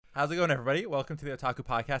How's it going, everybody? Welcome to the Otaku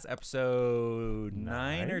Podcast, episode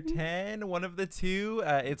 9 or 9? 10, one of the two.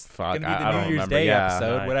 It's Fuck, going to be I the don't New Year's remember. Day Yeah,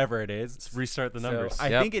 episode, 9. whatever it is. Let's restart the So numbers. I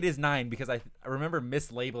Yep. think it is 9 because I remember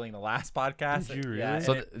mislabeling the last podcast. Did you Yeah, really?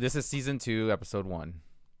 So and this is season 2, episode 1.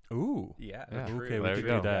 Ooh. yeah, Yeah. true. Okay, we We're could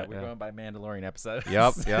doing do that, We're yeah. going by Mandalorian episode.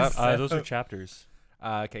 Yep, yep. Those are chapters.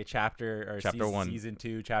 Okay, chapter Chapter 1. Season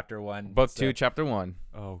 2, chapter 1. Book So 2, chapter 1.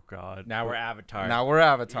 Oh God. Now we're Avatar. Now we're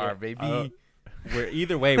Avatar, Yeah. baby. We're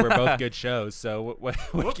either way, we're both good shows. So what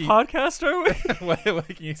What can podcast are we? what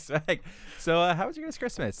can you expect? So how was your guys'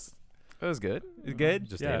 Christmas? It was good. It good?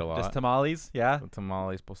 Just Yeah, ate a lot. Just tamales, yeah.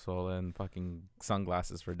 Tamales, pozole, and fucking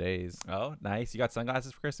sunglasses for days. Oh, nice. You got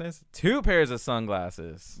sunglasses for Christmas? 2 pairs of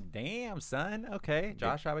sunglasses. Damn, son. Okay,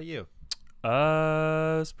 Josh, how about you?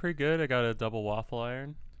 It's pretty good. I got a double waffle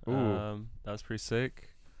iron. Ooh. That was pretty sick.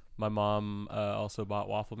 My mom also bought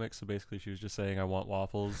waffle mix, so basically she was just saying, "I want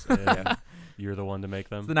waffles, and you're the one to make It's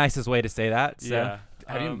them." the nicest way to say that. So. Yeah.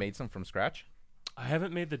 Have you made some from scratch? I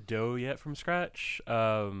haven't made the dough yet from scratch.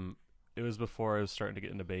 It was before I was starting to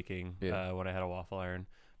get into baking. Yeah. When I had a waffle iron,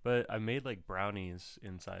 but I made like brownies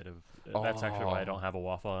inside of. That's actually why I don't have a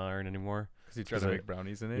waffle iron anymore. Because you tried to So- make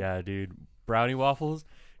brownies in it? Yeah, dude, brownie waffles.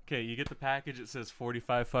 Okay, you get the package. It says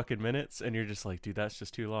 45 fucking minutes, and you're just like, dude, that's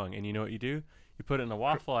just too long. And you know what you do? You put it in a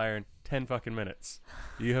waffle iron, 10 fucking minutes.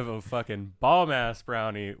 You have a fucking bomb-ass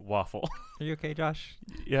brownie waffle. Are you okay, Josh?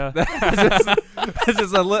 Yeah. It's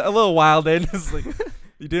just a little wild. In it's like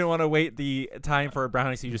you didn't want to wait the time for a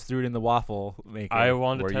brownie, so you just threw it in the waffle maker. I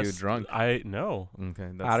wanted Were to you test. drunk? No. Okay.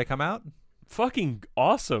 How'd it come out? Fucking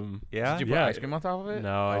awesome. Yeah. Did you put Yeah. ice cream on top of it?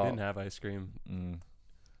 No, I Oh. didn't have ice cream. Mm.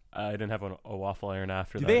 I didn't have a waffle iron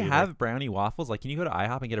after Do that. they either. have brownie waffles? Like, can you go to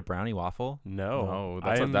IHOP and get a brownie waffle? No. No,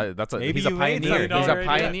 that's I'm- a Maybe he's a you made pioneer. something He's a already.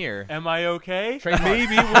 pioneer. Am I okay? Trademark.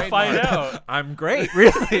 Maybe we'll find Trademark. out. I'm great.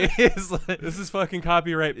 Really. It's like- This is fucking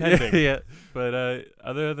copyright pending. yeah. But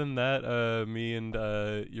other than that, me and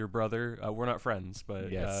your brother, we're not friends,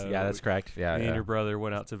 but Yes. Yeah, that's correct. Yeah, me and yeah. your brother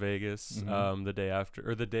went out to Vegas Mhm. the day after,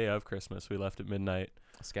 or the day of Christmas. We left at midnight.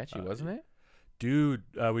 Sketchy, wasn't it? Dude,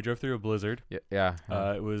 we drove through a blizzard. Yeah.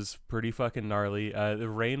 It was pretty fucking gnarly. The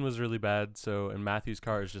rain was really bad, and Matthew's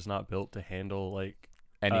car is just not built to handle like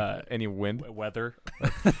Any wind? weather.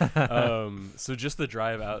 So just the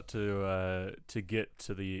drive out to get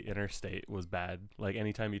to the interstate was bad. Like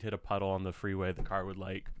anytime you'd hit a puddle on the freeway, the car would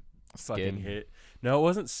like fucking Skid. hit. No, it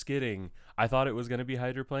wasn't skidding. I thought it was gonna be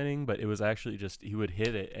hydroplaning, but it was actually just he would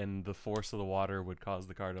hit it, and the force of the water would cause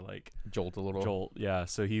the car to like Jolt a little. jolt. Yeah.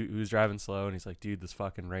 So he was driving slow, and he's like, "Dude, this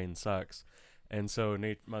fucking rain sucks." And so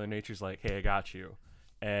Mother Nature's like, "Hey, I got you,"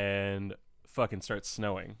 and fucking starts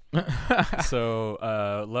snowing. So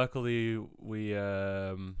luckily we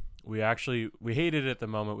hated it at the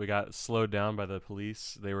moment. We got slowed down by the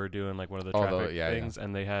police. They were doing like one of the traffic things,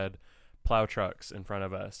 and they had plow trucks in front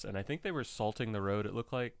of us, and I think they were salting the road, it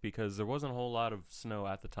looked like, because there wasn't a whole lot of snow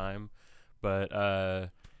at the time. But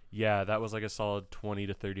yeah, that was like a solid 20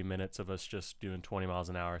 to 30 minutes of us just doing 20 miles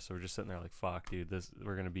an hour. So we're just sitting there like, fuck, dude,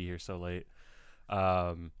 we're gonna be here so late.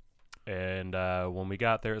 And when we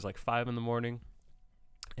got there, it was like 5 a.m,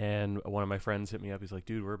 and one of my friends hit me up. He's like,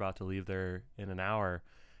 dude, we're about to leave there in an hour.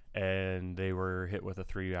 And they were hit with a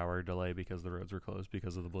 3-hour delay because the roads were closed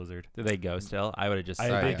because of the blizzard. Did they go still? I would have just.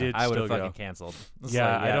 They did I would have still fucking go. canceled.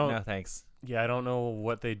 Yeah, I don't- No, thanks. Yeah, I don't know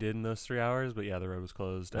what they did in those 3 hours, but yeah, the road was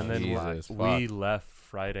closed. And then Jesus, we fuck. left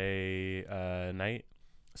Friday night,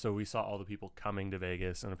 so we saw all the people coming to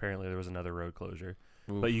Vegas, and apparently there was another road closure.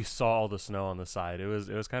 Oof. But you saw all the snow on the side. It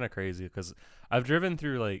was kind of crazy because I've driven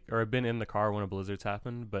through I've been in the car when a blizzard's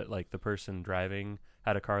happened, but like the person driving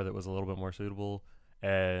had a car that was a little bit more suitable,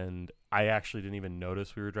 and I actually didn't even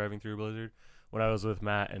notice we were driving through a blizzard. When I was with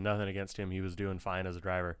Matt, and nothing against him, he was doing fine as a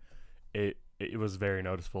driver. It was very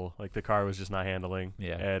noticeable. Like the car was just not handling.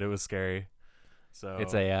 Yeah. And it was scary. So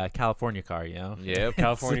It's a California car, you know. Yep.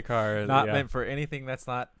 California car. Not yeah. meant for anything that's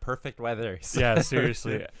not perfect weather. So- Yeah,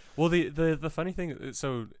 seriously. Well, the funny thing,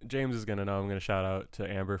 so James is gonna know. I'm gonna shout out to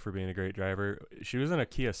Amber for being a great driver. She was in a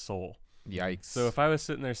Kia Soul. Yikes. So if I was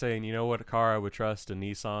sitting there saying, you know what, a car I would trust, a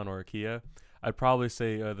Nissan or a Kia, I'd probably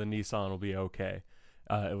say the Nissan will be okay.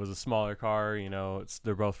 It was a smaller car,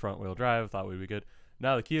 they're both front wheel drive. Thought we'd be good.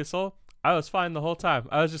 Now the Kia Soul, I was fine the whole time.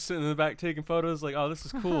 I was just sitting in the back taking photos, like, oh, this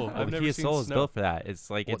is cool. Well, I've the never Kia seen Soul is snow. built for that.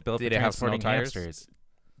 It's like it's Well, built for did it have snow transporting tires? hamsters.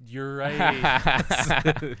 You're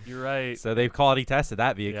right. You're right. So they've quality tested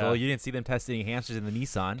that vehicle. Yeah. You didn't see them testing hamsters in the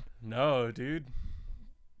Nissan. No, dude.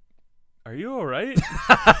 Are you all right?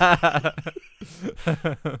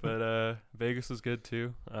 But Vegas was good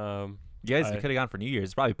too. You guys I- could have gone for New Year's.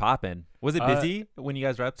 It's probably popping. Was it busy when you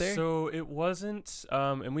guys were up there? So it wasn't,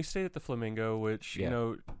 and we stayed at the Flamingo, which Yeah.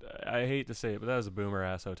 I hate to say it, but that was a boomer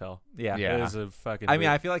ass hotel. Yeah. Yeah. It was a fucking. I mean,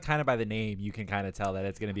 I feel like kind of by the name, you can kind of tell that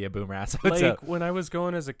it's gonna be a boomer ass hotel. like when I was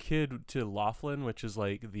going as a kid to Laughlin, which is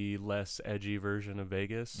like the less edgy version of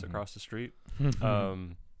Vegas Mhm. across the street.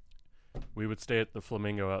 We would stay at the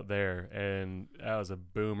Flamingo out there, and that was a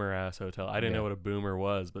boomer ass hotel. I didn't Yeah. know what a boomer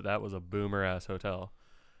was, but that was a boomer ass hotel.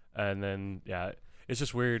 And then it's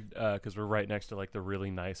just weird because we're right next to like the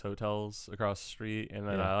really nice hotels across the street, and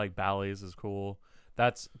then Yeah. I like Bally's is cool.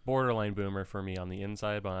 That's borderline boomer for me on the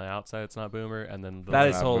inside, but on the outside it's not boomer. And then that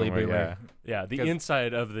is Not totally boomer, boomer. yeah, the 'cause-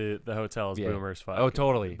 inside of the hotel is Yeah. boomer as fuck. Oh,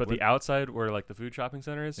 totally. But the outside where like the food shopping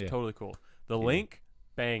center is Yeah. totally cool. The Yeah. Link,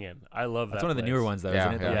 banging. I love that's that. one of the newer place. ones though, Yeah,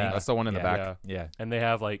 isn't it? yeah. The Link? That's the one in the Yeah. back. Yeah. Yeah. And they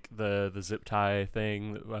have like the zip tie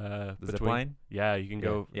thing. The zip between- line. Yeah, you can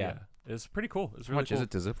go. Yeah. Yeah. It's pretty cool. It's How really much cool. is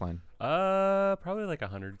it to zipline? Probably like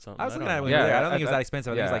 100 something. I was looking don't at it know. when we were there. I Yeah, don't think it was I- that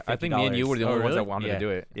expensive. I think it was like $50. I think me and you were the Oh, only ones really? that wanted Yeah. to do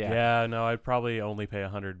it. Yeah. Yeah, no, I'd probably only pay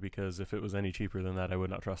 100 because if it was any cheaper than that, I would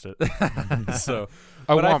not trust it. So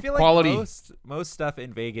I But I want feel quality. like most stuff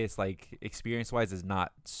in Vegas, like experience wise, is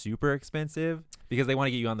not super expensive because they want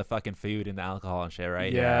to get you on the fucking food and the alcohol and shit,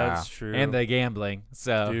 right? yeah, Yeah. that's true. And the gambling.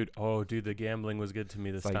 So dude, the gambling was good to me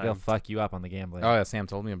this it's like time. they'll fuck you up on the gambling. Oh yeah, Sam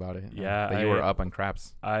told me about it. Yeah, that you were I- up on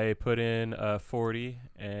craps. I put in 40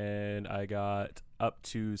 and I got up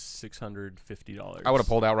to $650. I would have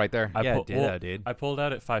pulled out right there. yeah, pull- ditto, well, dude. I pulled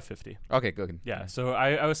out at 550. Okay, good. Yeah, so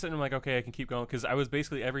I was sitting there like, okay, I can keep going because I was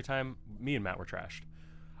basically every time me and Matt were trashed.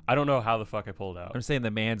 I don't know how the fuck I pulled out. I'm saying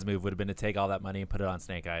the man's move would have been to take all that money and put it on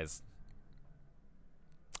Snake Eyes.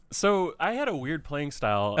 So I had a weird playing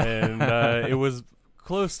style, and it was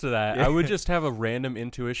close to that. Yeah. I would just have a random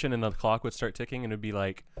intuition, and the clock would start ticking, and it'd be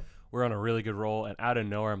like, we're on a really good roll, and out of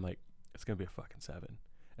nowhere, I'm like, it's gonna be a fucking 7.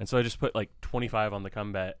 And so I just put like 25 on the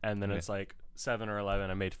come bet, and then Okay. it's like 7 or 11.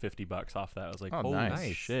 I made $50 off that. I was like, Oh, holy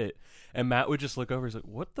nice. shit! And Matt would just look over. He's like,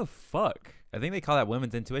 what the fuck? I think they call that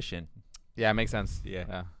women's intuition. Yeah, it makes sense.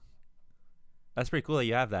 Yeah. That's pretty cool that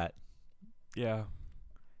you have that. Yeah.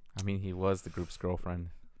 I mean, he was the group's girlfriend.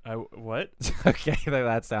 What? Okay,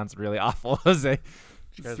 that sounds really awful, Jose.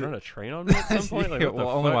 Did you guys run a train on me at some point? Like, what the well,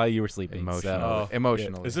 only fuck? while you were sleeping. Emotional. So.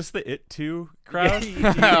 Emotionally. Is this the It 2 crowd?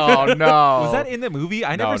 Oh no! Was that in the movie?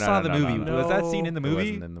 I No, never no, saw no, the no, movie. no. Was that scene in the It movie?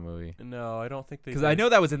 wasn't in the movie. No, I don't think they. Because did. I know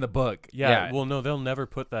that was in the book. Yeah, Yeah. well, no, they'll never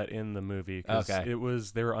put that in the movie because Okay. they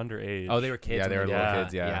were underage. Oh, they were kids. Yeah, they when were did little that.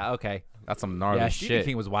 kids, yeah. Yeah. Okay. That's some gnarly Yeah, Stephen shit.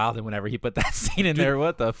 King was wild, and whenever he put that scene in Dude. there,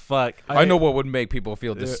 what the fuck? I know what would make people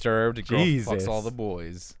feel Yeah. disturbed. Girl Jesus. fucks all the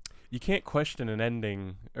boys. You can't question an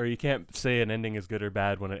ending, or you can't say an ending is good or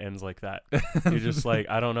bad when it ends like that. You're just like,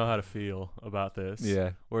 I don't know how to feel about this.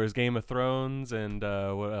 Yeah, Whereas Game of Thrones and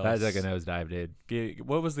what else? that's like a nosedive, dude.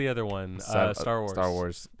 What was the other one? Star Wars. Star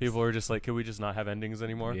Wars. People were just like, can we just not have endings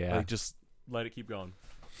anymore? Yeah. Like, just let it keep going.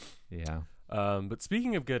 Yeah. But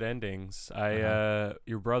speaking of good endings, Uh-huh.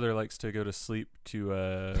 your brother likes to go to sleep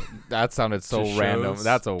to That sounded so to random.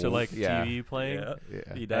 shows, to like yeah. TV playing.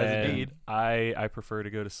 Yeah. He does And indeed. I prefer to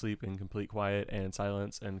go to sleep in complete quiet and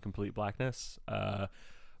silence and complete blackness.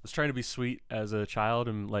 Was trying to be sweet as a child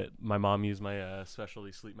and let my mom use my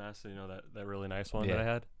specialty sleep mask. You know, that really nice one that I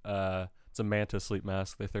had. It's a Manta sleep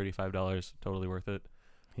mask. They're $35. Totally worth it.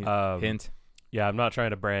 Hint. Yeah, I'm not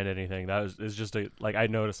trying to brand anything. It's just I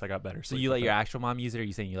noticed I got better. So sleep you with let your it. actual mom use it, or are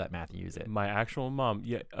you saying you let Matthew use it? My actual mom.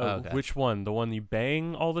 Yeah. Okay. Which one? The one you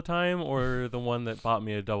bang all the time, or the one that bought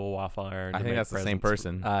me a double waffle iron? I to think make that's the same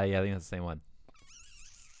presents? person. Yeah, I think that's the same one.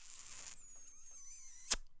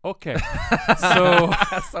 Okay. So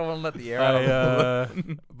Someone let the air out.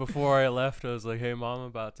 before I left, I was like, "Hey, mom, I'm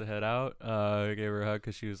about to head out." I gave her a hug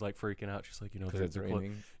because she was like freaking out. She's like, Because it's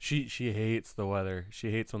raining. She hates the weather. She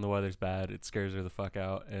hates when the weather's bad. It scares her the fuck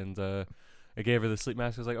out. And I gave her the sleep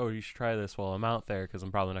mask. I was like, "Oh, you should try this while I'm out there because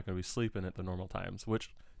I'm probably not going to be sleeping at the normal times."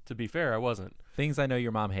 Which, to be fair, I wasn't. Things I know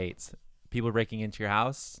your mom hates: people breaking into your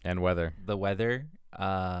house, And weather. the weather,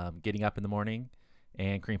 getting up in the morning,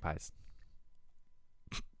 and cream pies.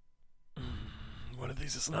 One of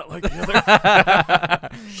these is not like the other.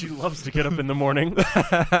 She loves to get up in the morning.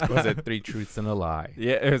 Was it 3 truths and a lie?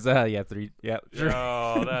 Yeah, it was. 3. Yeah, sure.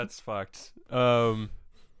 Oh, that's fucked. Where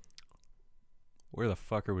the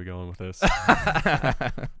fuck are we going with this?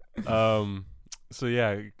 So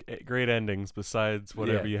yeah, great endings besides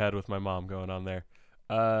whatever Yeah. you had with my mom going on there.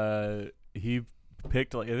 He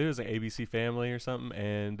picked like there was an ABC Family or something,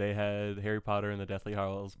 and they had Harry Potter and the Deathly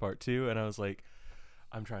Hallows Part 2, and I was like,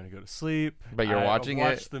 I'm trying to go to sleep. But you're watching it? I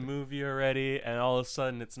watched the movie already, and all of a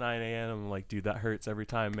sudden it's 9 a.m. I'm like, dude, that hurts every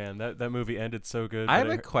time, man. That movie ended so good. I but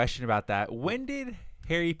have a question about that. When did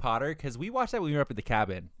Harry Potter? Because we watched that when we were up at the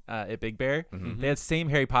cabin at Big Bear. Mhm. They had the same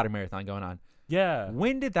Harry Potter marathon going on. yeah.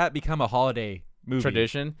 When did that become a holiday movie.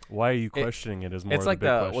 tradition. Why are you questioning it? Is more It's of like the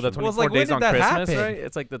big the question. 24 Well, it's like, when days did on that Christmas, happen? right?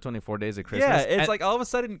 It's like the 24 days of Christmas. Yeah, it's And like all of a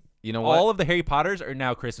sudden, you know what? all of the Harry Potters are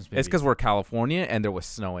now Christmas movies. It's because we're California and there was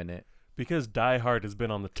snow in it. Because Die Hard has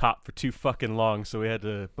been on the top for too fucking long, so we had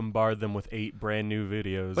to bombard them with 8 brand new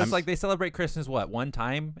videos. But it's like they celebrate Christmas one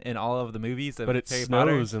time in all of the movies of but it Harry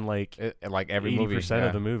Potter? snows in like Like every 80% movie.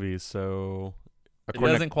 of the movies, so It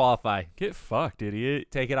According to- doesn't qualify. get fucked,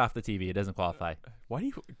 idiot. Take it off the TV. It doesn't qualify. Why do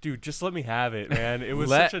you, dude? Just let me have it, man. It was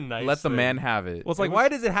let, such a nice. Let the thing. man have it. Well, it's like, was- why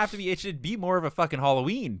does it have to be? It should be more of a fucking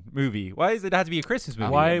Halloween movie. Why does it have to be a Christmas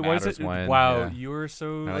movie? Why- Why is matters it? when, Wow, yeah. you're so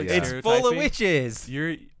Oh, like, yeah. It's full of stereotyping. witches.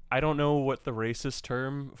 You're. I don't know what the racist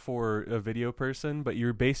term for a video person, but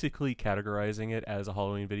you're basically categorizing it as a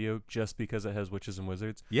Halloween video just because it has witches and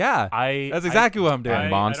wizards. Yeah, that's exactly what I'm doing. I-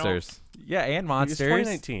 And monsters. Yeah, and It's monsters.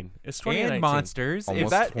 2019. It's 2019. And monsters. If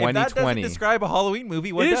Almost that doesn't 2020. describe a Halloween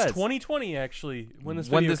movie, what It does? is 2020 actually. When this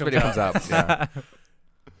When video this video comes comes out. out. Yeah.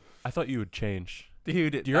 I thought you would change.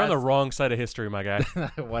 Dude, You're on the that's- wrong side of history, my guy.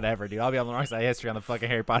 Whatever, dude. I'll be on the wrong side of history on the fucking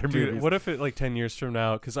Harry Potter Dude, movies. what if it like 10 years from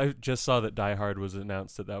now? Because I just saw that Die Hard was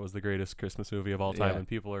announced that was the greatest Christmas movie of all time, Yeah. and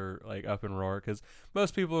people are like up in roar because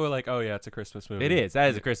most people are like, "Oh yeah, it's a Christmas movie." It is.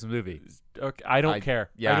 That is a Christmas movie. Okay, I don't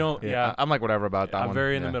care. Yeah. I don't. Yeah, I'm like whatever about that I'm one.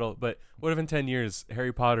 very in the Yeah. middle. But what if in 10 years,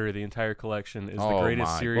 Harry Potter, the entire collection, is the Oh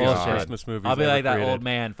greatest my series of God. Christmas movies? I'll be ever like that created? old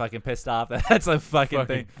man, fucking pissed off. That's a fucking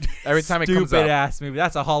thing. Every time it Stupid comes up. ass movie.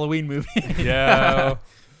 That's a Halloween movie. Yeah.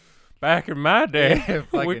 Back in my day, Yeah,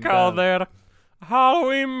 we fucking called dumb. that a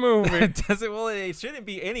Halloween movie. It doesn't. Well, it shouldn't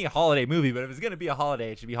be any holiday movie. But if it's gonna be a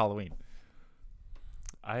holiday, it should be Halloween.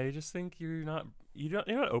 I just think you're not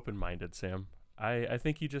open-minded, Sam. I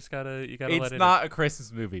think you gotta let It's it. not a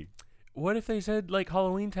Christmas movie. What if they said like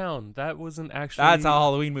Halloween Town? That wasn't actually. That's a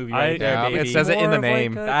Halloween movie right there, Yeah, baby. it says it in the More of,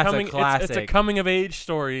 name. Like That's a it's a classic. coming of age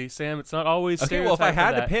story, Sam. It's not always. Okay, well, if I stereotype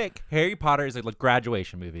had of to that. pick, Harry Potter is a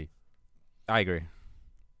graduation movie. I agree.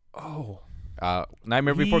 Oh,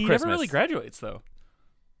 Nightmare Before he Christmas. never really graduates though.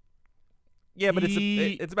 Yeah, but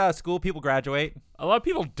He- it's about a school. People graduate. A lot of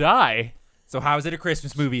people die. So how is it a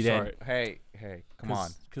Christmas movie then? Sorry. Hey, come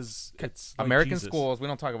on. because it's like American Jesus. schools, we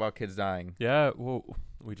don't talk about kids dying. Yeah, well,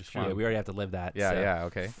 we just Yeah, should. we already have to live that. Yeah, so. yeah,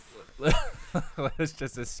 okay. Let's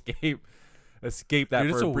just escape that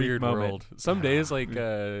Dude, for it's a brief weird moment. world. Some days, like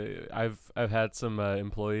I've had some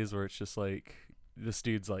employees where it's just like this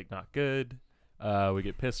dude's like not good. We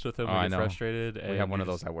get pissed with him. Oh, we I get know. frustrated. We and have one you're of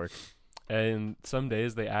those just- at work. And some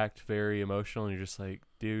days they act very emotional, and you're just like,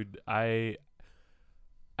 dude,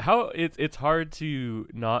 it's hard to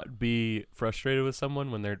not be frustrated with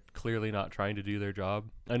someone when they're clearly not trying to do their job.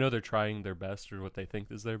 I know they're trying their best or what they think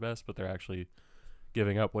is their best, but they're actually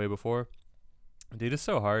giving up way before. Dude, it's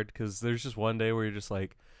so hard because there's just one day where you're just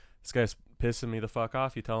like, this guy's pissing me the fuck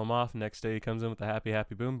off. You tell him off. Next day he comes in with a happy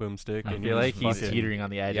boom boom stick. I and feel you're like just he's fucking- teetering on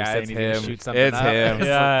the edge Yeah, of saying it's he's gonna him. shoot something It's up. him.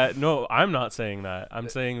 Yeah, no, I'm not saying that. I'm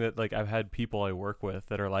saying that like I've had people I work with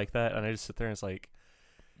that are like that, and I just sit there and it's like,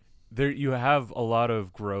 there you have a lot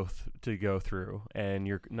of growth to go through, and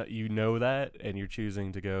you know that, and you're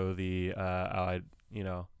choosing to go the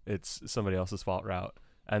it's somebody else's fault route,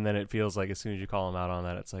 and then it feels like as soon as you call them out on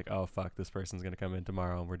that, it's like, oh fuck, this person's gonna come in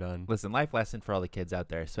tomorrow and we're done. Listen, life lesson for all the kids out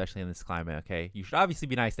there, especially in this climate. Okay, you should obviously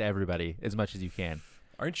be nice to everybody as much as you can.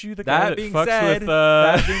 Aren't you the guy That that being fucks said, with?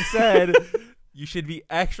 that being said, you should be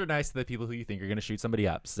extra nice to the people who you think are gonna shoot somebody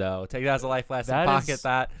up. So take that as a life lesson. That Pocket is-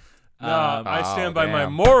 that. No, I Oh, stand by my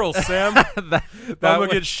damn. morals, Sam. that, I'm that gonna way,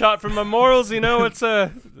 get shot for my morals. You know, it's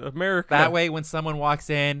America. that way, when someone walks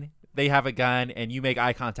in, they have a gun, and you make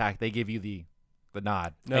eye contact, they give you the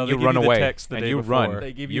nod. No, and they you give run the away, text the and day you before. run.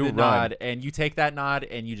 They give you, the run. nod, and you take that nod,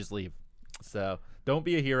 and you just leave. So don't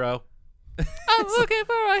be a hero. I'm looking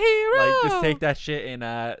for a hero. Like just take that shit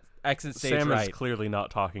and exit stage Sam right. is clearly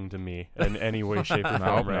not talking to me in any way, shape, or form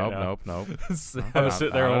Nope, right now. nope. So- I'm gonna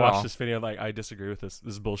sit there and Not at watch all. this video like I disagree with this.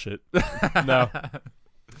 This is bullshit.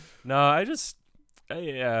 No, I just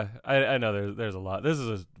I know there's a lot. This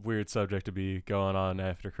is a weird subject to be going on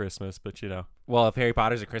after Christmas, but you know. Well, if Harry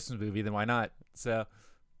Potter's a Christmas movie, then why not? So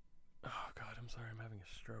Oh God, I'm sorry, I'm having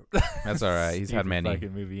a stroke. That's all right. He's had stupid many.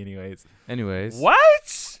 fucking movie, anyways. Anyways.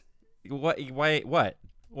 What? What? Wait,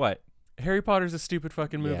 what? Harry Potter's a stupid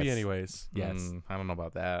fucking movie, Yes. anyways. Yes. I don't know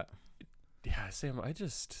about that. Yeah, Sam,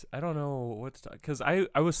 I don't know what to talk, because I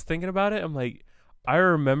was thinking about it. I'm like, I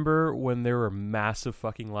remember when there were massive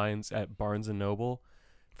fucking lines at Barnes and Noble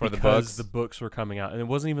For the because books? the books were coming out, and it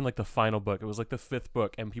wasn't even like the final book. It was like the 5th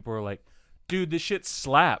book, and people were like, dude, this shit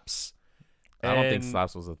slaps. I don't think And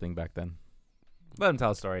slaps was a thing back then. Let him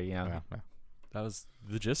tell a story. Yeah. That was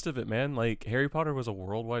the gist of it, man. Like Harry Potter was a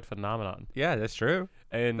worldwide phenomenon, Yeah, that's true.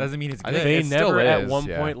 and Doesn't mean it's I good. think they it still never at is, one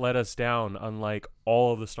yeah. point let us down, unlike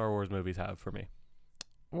all of the Star Wars movies have for me.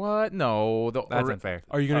 What? No, That's unfair.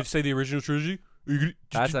 Are you gonna say the original trilogy? Are you gonna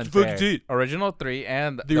That's fucking unfair. say it? original 3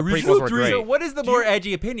 and The the original prequels were 3 great. So what is the Do more you-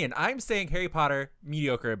 edgy opinion? I'm saying Harry Potter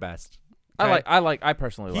mediocre at best. Okay? I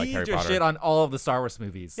personally like He Harry just Potter. shit on all of the Star Wars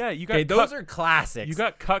movies. Yeah, you got Okay, those cucked- are classics. You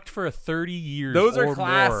got cucked for 30 years. those or are more.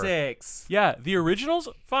 classics. Yeah, the originals,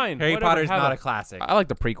 fine. Harry whatever, Potter's have not it. a classic. I like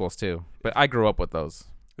the prequels too, but I grew up with those.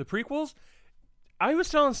 The prequels. I was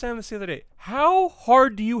telling Sam this the other day. How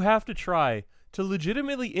hard do you have to try to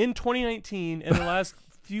legitimately in 2019 in the last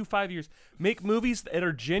 5 years make movies that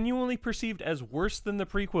are genuinely perceived as worse than the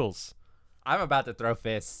prequels? I'm about to throw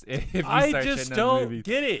fists if you I start just shitting on the don't movies.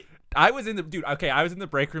 get it. I was in the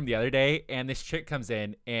break room the other day, and this chick comes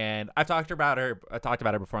in, and I talked about her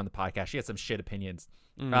before on the podcast. She had some shit opinions.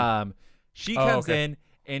 She comes okay. in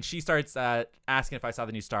and she starts asking if I saw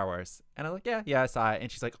the new Star Wars, and I'm like, yeah, I saw it. And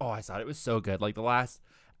she's like, oh, I saw it. It was so good. Like the last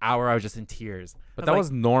hour, I was just in tears. But I that like- was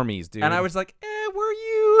normies, dude. and I was like, were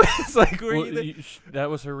you? It's like, were Well, you? that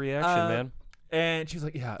was her reaction, man. And she was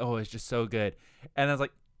like, yeah, oh, it's just so good. And I was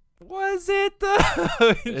like, was it though?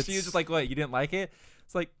 And she was just like, what, you didn't like it?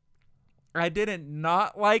 It's like, I didn't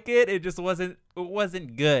not like it. It just wasn't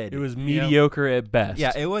good. It was you know? mediocre at best.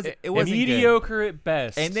 Yeah, it wasn't good. mediocre at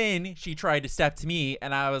best. And then she tried to step to me,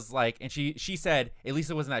 and I was like, and she said, at least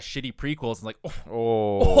it wasn't that shitty prequels. I'm like,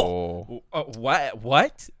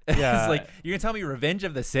 what? Yeah. It's like, you're gonna tell me Revenge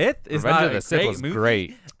of the Sith is Revenge not of a the Sith great was movie?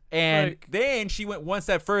 great. And Like- then she went one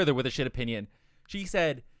step further with a shit opinion. She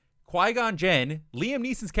said, Qui-Gon Jinn, Liam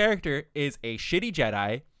Neeson's character, is a shitty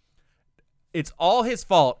Jedi. It's all his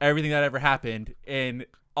fault, everything that ever happened in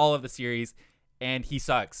all of the series, and he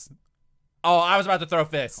sucks. Oh, I was about to throw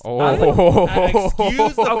fists.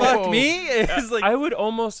 Excuse the fuck me? It's like, I would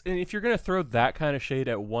almost, and if you're gonna throw that kind of shade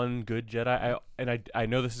at one good Jedi, I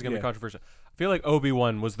know this is gonna be Yeah. controversial. I feel like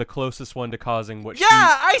Obi-Wan was the closest one to causing what. yeah,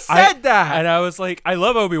 I said that. And I was like, I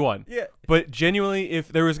love Obi-Wan. Yeah. But genuinely, if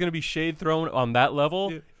there was gonna be shade thrown on that level,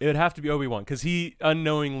 Dude. it would have to be Obi-Wan because he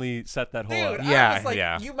unknowingly set that whole Dude, up. Yeah, I was like,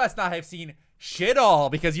 yeah. you must not have seen shit all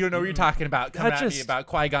because you don't know what you're talking about. Coming That at me just- about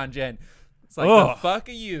Qui-Gon Jinn. It's like, Ugh. the fuck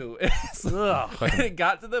are you? It's like- and it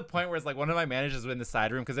got to the point where it's like one of my managers was in the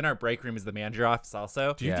side room because in our break room is the manager office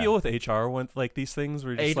also. Do you Yeah. deal with HR when like these things?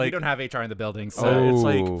 Where you're just We like, don't have HR in the building, so it's Oh.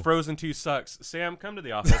 like Frozen 2 sucks. Sam, come to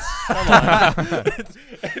the office. Come on.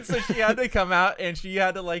 and so she had to come out and she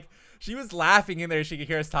had to like she was laughing in there. She could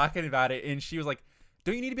hear us talking about it, and she was like,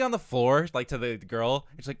 don't you need to be on the floor? Like to the girl.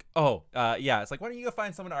 And she's like, oh, yeah. It's like, why don't you go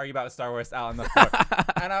find someone to argue about Star Wars out on the floor?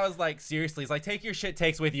 And I was like, seriously, it's like, take your shit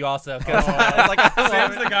takes with you also. Cause it's like,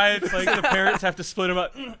 Sam's the guy. It's like the parents have to split him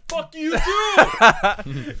up. Fuck you too.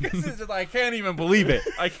 It's just, I can't even believe it.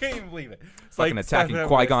 I can't even believe it. It's Fucking like attacking stuff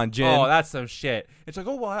Qui-Gon over- Jinn. Oh, that's some shit. It's like,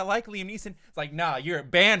 oh well, I like Liam Neeson. It's like, nah, you're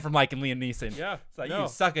banned from liking Liam Neeson. Yeah, It's like no. you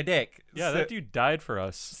suck a dick. Yeah, So- that dude died for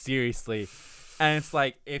us. seriously. And it's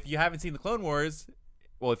like, if you haven't seen the Clone Wars,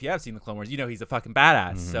 well, if you have seen the Clone Wars, you know he's a fucking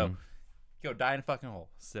badass. So go die in a fucking hole.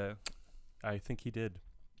 So I think he did.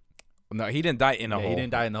 No, he didn't die in a yeah, hole. he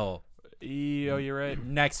didn't die in the hole. Oh, you're right.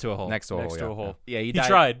 Next to a hole. Next to a hole. Next to yeah. a hole. Yeah, he He died.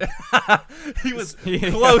 tried. He was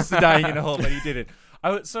close to dying in a hole, but he didn't.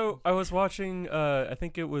 I was watching. I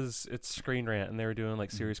think it's Screen Rant, and they were doing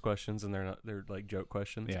like serious questions, and they're like joke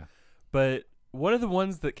questions. Yeah. But one of the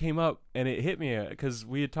ones that came up, and it hit me because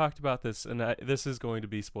we had talked about this, and this is going to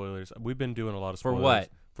be spoilers. We've been doing a lot of For spoilers. what?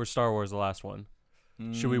 For Star Wars, the last one.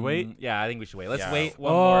 Should we wait? Yeah, I think we should wait. Let's Yeah. wait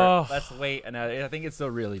one Oh. more. Let's wait another. I think it's still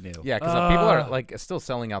really new. Yeah, because people are like still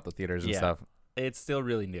selling out the theaters and Yeah. stuff. It's still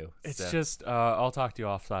really new. It's so. just I'll talk to you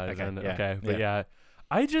offside. Okay, Okay, yeah, okay. But yeah. yeah,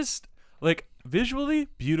 I just like visually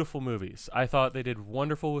beautiful movies. I thought they did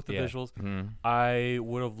wonderful with the Yeah. visuals. Mhm. I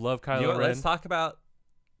would have loved Kylo You know what, Ren. let's talk about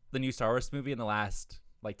the new Star Wars movie in the last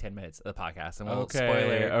like 10 minutes of the podcast, and we'll Okay,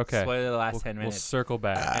 spoiler the last we'll, 10 we'll minutes, circle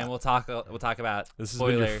back. and we'll talk about This has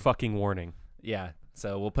spoiler. been your fucking warning. Yeah,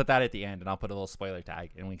 so we'll put that at the end, and I'll put a little spoiler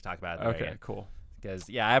tag, and we can talk about it. Okay, cool. Because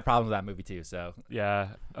yeah, I have problems with that movie too. So Yeah.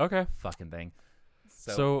 Okay. fucking thing.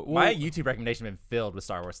 So, my well- YouTube recommendation has been filled with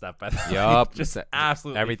Star Wars stuff. By the way, Yup. just S-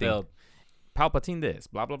 absolutely everything. filled. Palpatine this,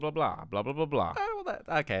 blah blah blah blah blah blah blah blah. Oh, well,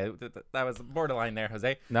 that was borderline there,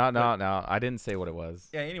 Jose. No, I didn't say what it was.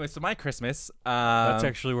 Yeah. Anyway, so my Christmas That's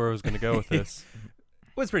actually where I was going to go with this.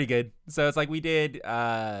 was pretty good. So it's like we did.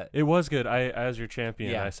 It was good. As your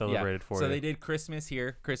champion, I celebrated for so you. they did Christmas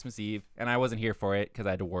here, Christmas Eve, and I wasn't here for it because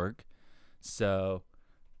I had to work. So,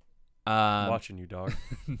 I'm watching you, dog.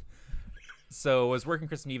 so I was working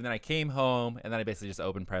Christmas Eve, and then I came home, and then I basically just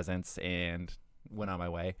opened presents and went on my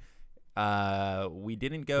way. We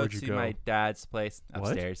didn't go Where'd you to go? my dad's place What?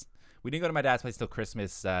 upstairs. We didn't go to my dad's place till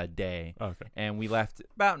Christmas Day, Oh, okay. and we left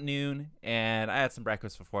about noon. And I had some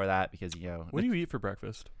breakfast before that because What do you eat for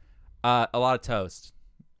breakfast? a lot of toast.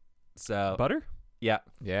 So Butter? yeah,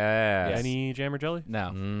 Yeah. Yes. Any jam or jelly?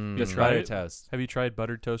 no, Mm. just tried buttered it? toast. Have you tried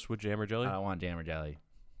buttered toast with jam or jelly? I don't want jam or jelly.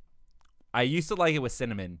 I used to like it with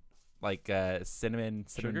cinnamon, like cinnamon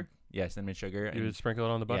Sugar? Yeah, cinnamon sugar. You and- would sprinkle it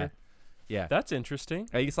on the butter? yeah, That's interesting.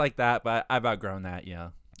 I used to like that, but I've outgrown that. You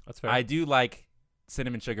know, That's fair. I do like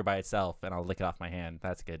cinnamon sugar by itself, and I'll lick it off my hand.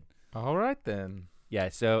 That's good. All right then. Yeah,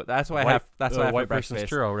 so that's what I White- have. That's what I have white for person's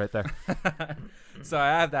breakfast. churro right there. So I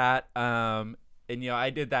have that. And I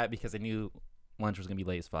did that because I knew lunch was gonna be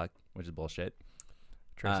late as fuck, which is bullshit.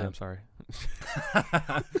 Tracy, Um, I'm sorry.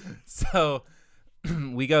 So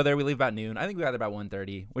we go there. We leave about noon. I think we got there about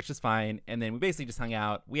 1:30, which is fine. And then we basically just hung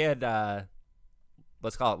out. We had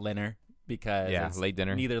let's call it dinner because Yeah, it's late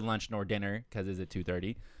dinner. neither lunch nor dinner because it's at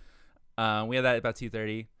 2:30. We had that at about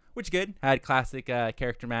 2:30, which is good. Had classic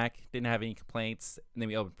character Mac. Didn't have any complaints. And then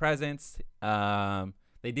we opened presents.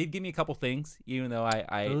 They did give me a couple things, even though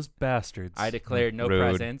I Those bastards. declared no Rude.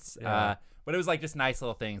 presents. Yeah. But it was like just nice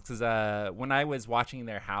little things. Because when I was watching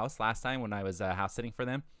their house last time, when I was house sitting for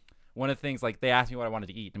them, one of the things, like, they asked me what I wanted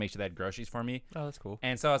to eat to make sure they had groceries for me. Oh, that's cool.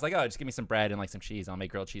 And so I was like, oh, just give me some bread and like some cheese. I'll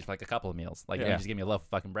make grilled cheese for like a couple of meals. Like, Yeah. you just give me a loaf of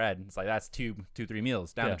fucking bread. It's like, that's two, 3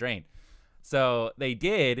 meals down Yeah. the drain. So they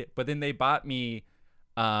did, but then they bought me,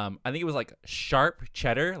 I think it was like sharp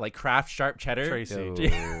cheddar, like Kraft sharp cheddar. Tracy.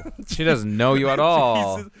 Yo. She doesn't know you at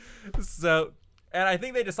all. Jesus. So, and I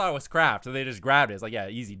think they just thought it was Kraft, so they just grabbed it. It's like, yeah,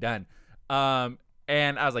 easy, done.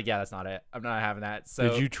 And I was like, yeah, that's not it. I'm not having that. So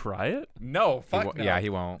Did you try it? No, He fuck won't- no. Yeah, he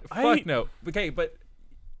won't. Fuck no. Okay, but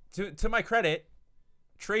to my credit,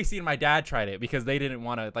 Tracy and my dad tried it because they didn't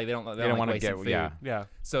want to, like, they don't They don't like want to wasting get. food. Yeah. Yeah.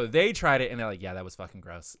 So they tried it and they're like, yeah, that was fucking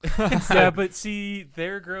gross. Yeah, but see,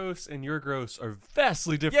 their gross and your gross are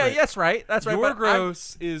vastly yeah, different. that's right. That's right. Your but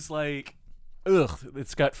gross is like, ugh,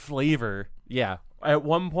 it's got flavor. Yeah. At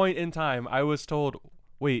one point in time, I was told,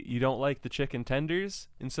 wait, you don't like the chicken tenders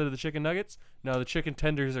instead of the chicken nuggets? No, the chicken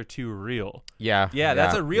tenders are too real. Yeah. Yeah,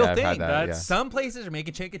 that's a real I've had thing. that, That's- Some places are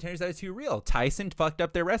making chicken tenders that are too real. Tyson fucked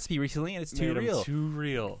up their recipe recently and it's too Made 'em real. Too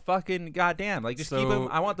real. Fucking goddamn. Like, just keep So- them.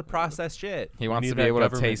 I want the processed shit. He wants need to be that able to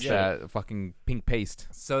government taste shit. that fucking pink paste.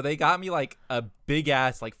 So they got me like a big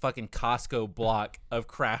ass like fucking Costco block of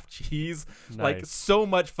Kraft cheese. Like Nice. so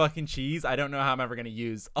much fucking cheese. I don't know how I'm ever gonna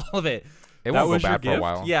use all of it. It That won't was go your bad for a gift?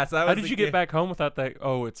 while. Yeah, so that How was did the you get gift. back home without that?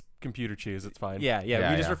 Oh, it's computer cheese. It's fine. Yeah, Yeah,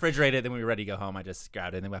 we just yeah. refrigerated it. Then we were ready to go home. I just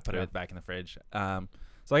grabbed it and then I put it back in the fridge.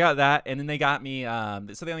 So I got that, and then they got me.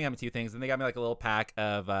 So they only got me 2 things. Then they got me like a little pack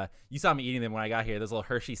of. You saw me eating them when I got here. Those little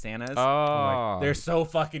Hershey Santas. Oh. They're so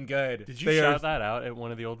fucking good. Did you They are- shout that out at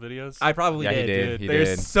one of the old videos? I probably Yeah, he did. did. He They're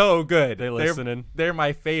did. so good. They listening. They're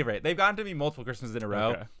my favorite. They've gotten to me multiple Christmases in a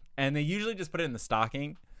row, Okay. and they usually just put it in the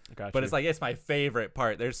stocking. Got But you. it's like it's my favorite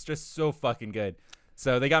part. They're just so fucking good.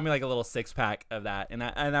 So they got me like a little 6-pack of that, and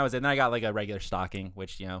that was it. And I got like a regular stocking,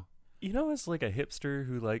 which as like a hipster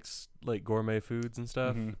who likes like gourmet foods and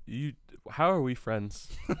stuff. Mhm. How are we friends?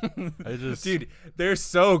 I just dude, they're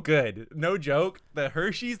so good. No joke. The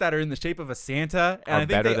Hershey's that are in the shape of a Santa, and Are I think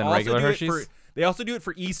better they than also regular do it Hershey's? they also do it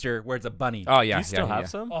for Easter, where it's a bunny. Oh yeah. Do you still yeah, have yeah.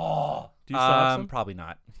 some? Oh, Do you still have some? Probably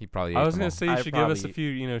not. He probably. I ate was them gonna all. say you I should give us a probably-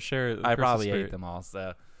 few. Share. The I Christmas probably spirit. ate them all.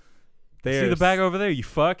 So See the bag over there? You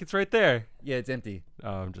fuck! It's right there. Yeah, it's empty. Oh,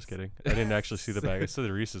 I'm just kidding. I didn't actually see the bag. I saw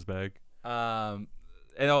the Reese's bag.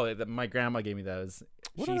 My grandma gave me those.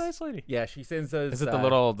 What a She's- nice lady. Yeah, she sends those. Is it the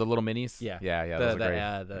little minis? Yeah. Yeah. Yeah. Those are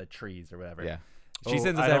great. the trees or whatever. Yeah. She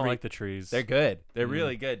sends us I don't every. like the trees. They're good. They're Mm.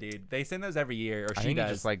 really good, dude. They send those every year, or I she think he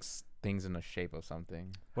does. just likes things in the shape of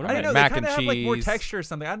something. What I am don't know. Mac they and kind of have like more cheese. texture or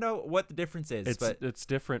something. I don't know what the difference is, but It's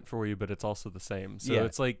different for you, but it's also the same. So Yeah.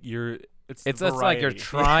 it's like It's the just like you're variety.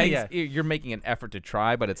 trying. Yeah. You're making an effort to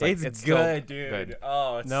try, but it's like it's still good, dude. good.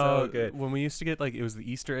 Oh, it's No, so good. when we used to get like it was the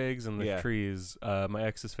Easter eggs and the Yeah. trees. My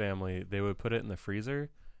ex's family, they would put it in the freezer.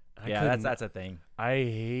 Yeah, that's a thing. I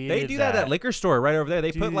hated. They do that at liquor store right over there.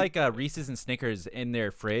 They put Dude. like Reese's and Snickers in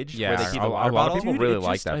their fridge where Yeah, they keep a the water lot of bottle. people Dude, really it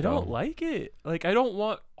like just- that, I don't though. like it. Like I don't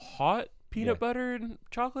want hot peanut Yeah. butter and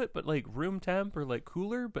chocolate, but like room temp or like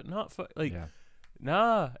cooler, but not like Yeah.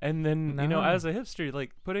 nah. And then No. as a hipster,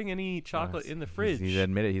 like putting any chocolate in the fridge, He's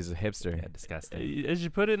admitted he's a hipster. Yeah, disgusting. as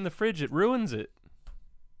you put it in the fridge, it ruins it.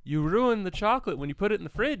 You ruin the chocolate when you put it in the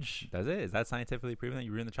fridge. Does it? Is that scientifically proven that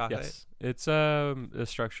you ruin the chocolate? Yes, it's a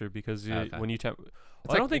structure because Okay. when you temp. It's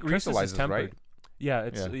I don't like think it Reese's is crystallizes, tempered. right? Yeah,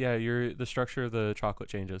 it's Yeah. the structure of the chocolate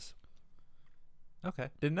changes. Okay,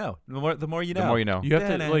 didn't know. The more you know. The more you know. You have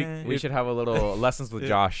to like. We should have a little lessons with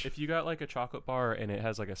Josh. If you got like a chocolate bar and it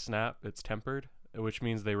has like a snap, it's tempered, which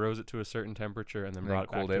means they rose it to a certain temperature and then And brought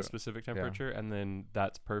it back cooled to a it. specific temperature, and then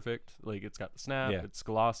that's perfect. Like it's got the snap, Yeah. it's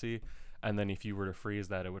glossy, and then if you were to freeze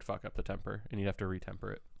that, it would fuck up the temper, and you'd have to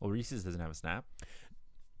retemper it. Well, Reese's doesn't have a snap.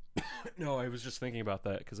 No, I was just thinking about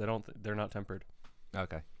that because I don't. They're not tempered.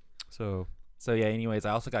 Okay. So So yeah. Anyways,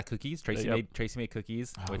 I also got cookies. Yep. Tracy made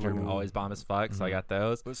cookies, which are Ooh. always bomb as fuck. So I Mhm. got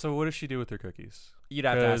those. So what does she do with her cookies? You'd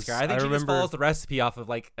have to ask her. 'Cause I think I she just remember- follows the recipe off of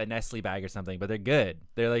like a Nestle bag or something, but they're good.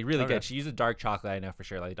 They're like really Okay. good. She uses dark chocolate. I know for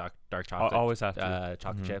sure, like dark I'll chocolate. always have to.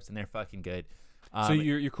 Chocolate Mhm. chips, and they're fucking good. So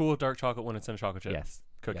you're cool with dark chocolate when it's in a chocolate chip yes,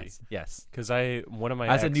 cookie? Yes. Because one of my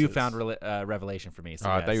That's a exes- newfound revelation for me. So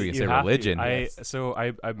Oh, I yes. thought you were gonna say have to. religion.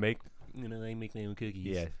 I make I make my own cookies.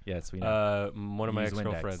 Yeah. Yes, we know. One of my Use ex Windex.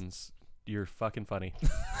 girlfriends. You're fucking funny.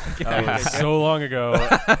 Okay, So long ago.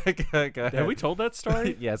 go Have we told that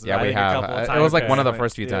story? Yes. Yeah, I we think a have. couple of It times. was like Okay. one of the Yeah.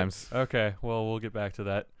 first few times. Okay, well we'll get back to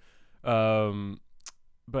that.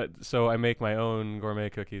 But so I make my own gourmet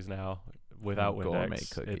cookies now without Gourmet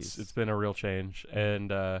Windex. cookies. It's been a real change.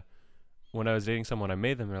 And when I was dating someone, I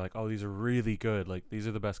made them. They're like, "Oh, these are really good. Like these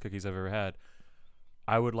are the best cookies I've ever had."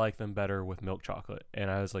 I would like them better with milk chocolate, and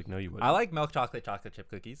I was like, "No, you wouldn't." I like milk chocolate chip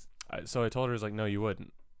cookies. So I told her, I was like, "No, you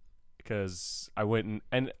wouldn't," because I wouldn't.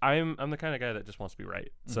 And I'm the kind of guy that just wants to be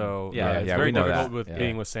right. So Yeah, it's yeah, very we know difficult that. with Yeah.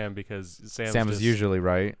 being with Sam because Sam is just, usually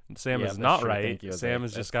right. Sam Yeah, is that's not true. right. Thank you. Sam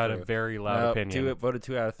has That's just got a true. very loud opinion. Voted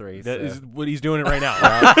 2 out of 3. That so. is what he's doing it right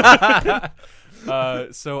now.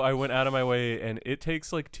 So I went out of my way, and it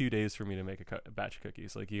takes like 2 days for me to make a batch of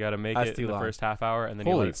cookies. Like you got to make That's it too in the long. first half hour, and then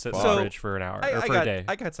you Holy let it sit in fuck. the So, fridge for an hour or I for a day.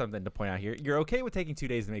 got something to point out here. You're okay with taking 2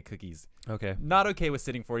 days to make cookies. Okay. Not okay with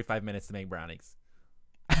sitting 45 minutes to make brownies.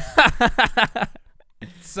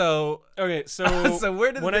 So Okay. So so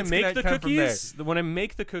where does when the I make the disconnect come from there? cookies, when I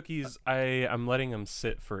make the cookies, I'm letting them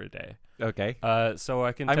sit for a day. Okay. So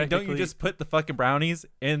I can. I mean, don't you technically- just put the fucking brownies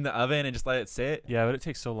in the oven and just let it sit? Yeah, but it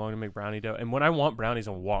takes so long to make brownie dough. And when I want brownies,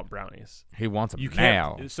 I want brownies. He wants them You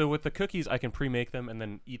now. can't. So with the cookies, I can pre-make them and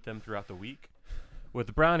then eat them throughout the week. With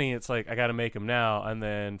the brownie, it's like I got to make them now, and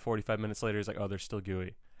then 45 minutes later, it's like, oh, they're still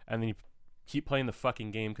gooey. And then you keep playing the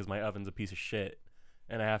fucking game because my oven's a piece of shit,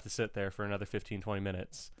 and I have to sit there for another 15, 20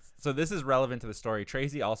 minutes. So this is relevant to the story.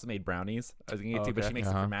 Tracy also made brownies. I was gonna get to, but Okay. she makes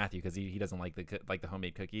them Uh-huh. for Matthew because he doesn't like the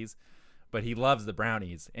homemade cookies, but he loves the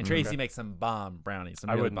brownies. And Tracy Okay. makes some bomb brownies. Some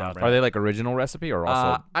I really wouldn't bomb doubt that. Are brownies. they like original recipe or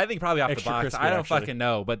also? I think probably off the Extra box. crispy, I don't actually. fucking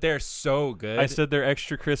know, but they're so good. I said they're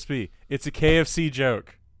extra crispy. It's a KFC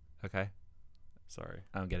joke. okay. Sorry.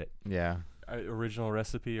 I don't get it. yeah. Original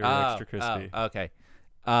recipe or Oh, extra crispy? oh, okay.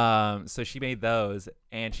 So she made those,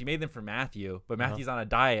 and she made them for Matthew, but Uh-huh. Matthew's on a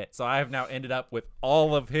diet, so I have now ended up with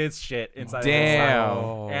all of his shit inside. Damn. Of his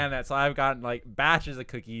Oh. and that, so I've gotten like batches of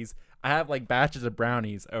cookies. I have like batches of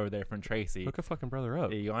brownies over there from Tracy. Hook a fucking brother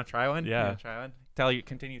up. Hey, you want to try one? Yeah. You wanna try one.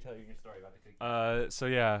 Continue telling your story about the cookies. So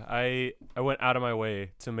yeah, I went out of my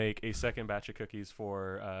way to make a second batch of cookies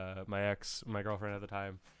for my girlfriend at the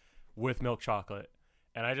time, with milk chocolate,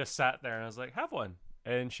 and I just sat there and I was like, have one,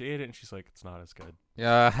 and she ate it and she's like, it's not as good.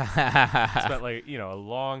 Yeah. Spent like a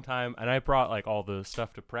long time, and I brought like all the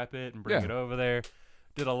stuff to prep it and bring Yeah. it over there.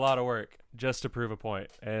 Did a lot of work just to prove a point,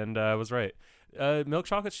 and I was right. Milk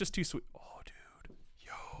chocolate's just too sweet. Oh, dude,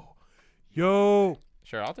 yo,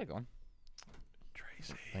 Sure, I'll take one.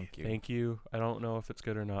 Tracy. Thank you. Thank you. I don't know if it's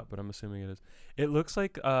good or not, but I'm assuming it is. It looks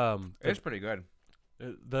like It's pretty good.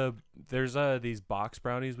 there's these box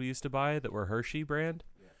brownies we used to buy that were Hershey brand,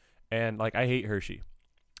 and like I hate Hershey.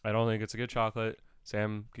 I don't think it's a good chocolate.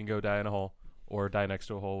 Sam can go die in a hole or die next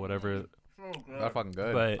to a hole, whatever. They're fucking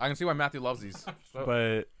good. But- I can see why Matthew loves these.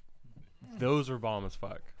 But those were bomb as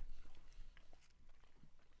fuck.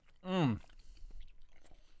 Mm.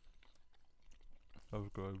 That was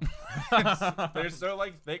good. They're so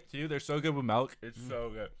like thick too. They're so good with milk. It's so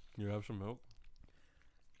good. You have some milk?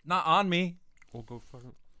 Not on me. We'll go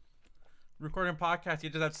fucking. Recording podcast, you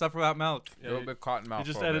just have stuff without milk. A little bit cotton mouth. You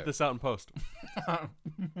just for a edit bit. this out in post.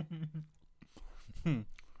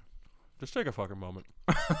 Just take a fucking moment.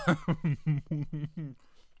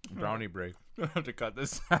 brownie break. I have to cut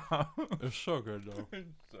this out. It's so good though. It's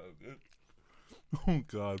so good. Oh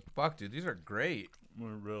god, Fuck, dude, these are great. we're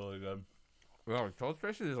really good. Well, toast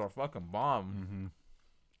pastries these are fucking bomb. Mm-hmm.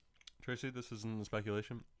 Tracy, this isn't a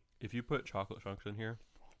speculation. If you put chocolate chunks in here,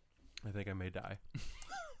 I think I may die.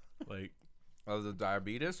 Like, Oh, the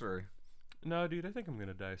diabetes or? no, dude, I think I'm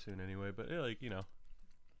gonna die soon anyway. But like,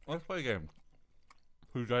 Let's play a game.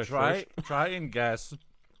 who dies Try first? try and guess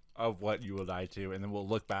of what you will die to, and then we'll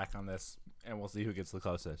look back on this and we'll see who gets the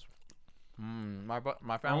closest. My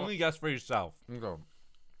family. Only guess for yourself. Go.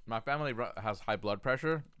 My family has high blood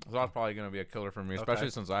pressure, so that's probably gonna be a killer for me, especially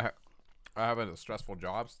since I have a stressful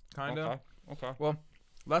job, kind of. Okay. Well,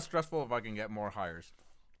 less stressful if I can get more hires.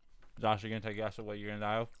 Josh, you gonna take a guess at what you're gonna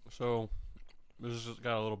die of? So this has just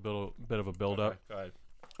got a little bit of a build up. Go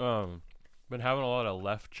ahead. Been having a lot of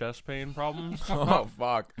left chest pain problems. Oh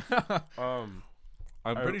fuck.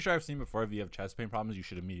 I'm pretty sure I've seen before. If you have chest pain problems, you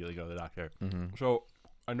should immediately go to the doctor. So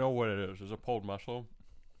I know what it is. It's a pulled muscle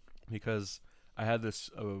because I had this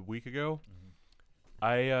a week ago.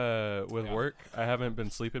 I with work, I haven't been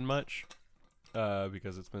sleeping much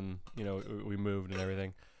because it's been, we moved and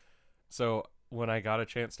everything. So when I got a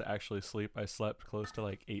chance to actually sleep, I slept close to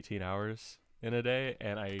like 18 hours in a day,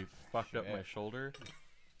 and I fucked up my shoulder.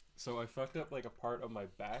 So I fucked up like a part of my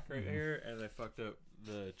back right here, and I fucked up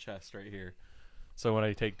the chest right here. So when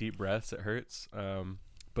I take deep breaths, it hurts.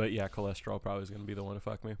 But yeah, cholesterol probably is going to be the one to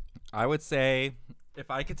fuck me. I would say if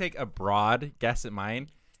I could take a broad guess at mine,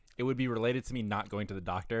 it would be related to me not going to the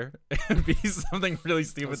doctor. It would be something really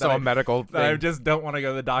stupid So a medical that I thing. just don't want to go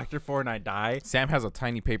to the doctor for, and I die. Sam has a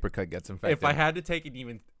tiny paper cut, gets infected. If I had to take an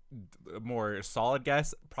even more solid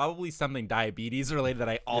guess, probably something diabetes related that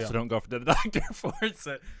I also don't go to the doctor for.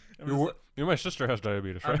 So My sister has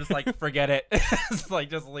diabetes, right? I'm just like, forget it. It's like,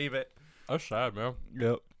 just leave it. That's sad, man.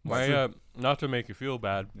 Yep. My not to make you feel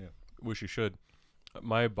bad, Yeah. wish you should.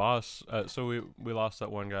 My boss, so we lost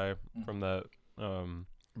that one guy from the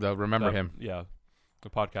They'll remember him. Yeah, the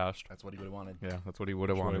podcast. That's what he would have wanted. Yeah, that's what he would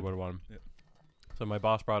have That's what wanted. he would have wanted. Yep. So my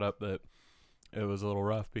boss brought up that it was a little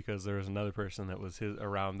rough because there was another person that was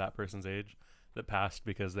around that person's age that passed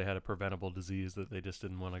because they had a preventable disease that they just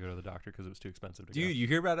didn't want to go to the doctor because it was too expensive to go. Dude, you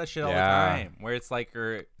hear about that shit all the Yeah. time. Where it's like,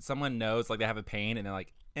 or someone knows, like, they have a pain, and they're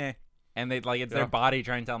like, and they like, it's their body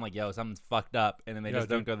trying to tell them, like, yo, something's fucked up, and then they just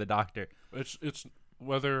don't go to the doctor. It's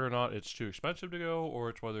whether or not it's too expensive to go, or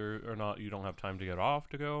it's whether or not you don't have time to get off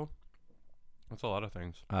to go. That's a lot of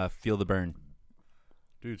things. Feel the burn.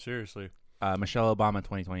 Dude, seriously. Michelle Obama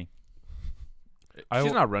 2020.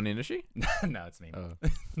 She's not running, is she? No, it's me.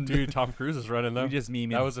 Dude, Tom Cruise is running though. You just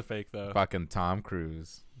memeing. That was a fake though. Fucking Tom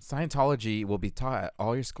Cruise. Scientology will be taught at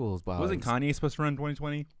all your schools. Wasn't Kanye supposed to run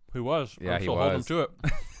 2020? He was. Yeah, I'm he still holding him was. to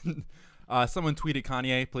it. Someone tweeted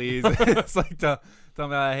Kanye, please. It's like, tell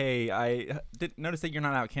me, hey, I didn't notice that you're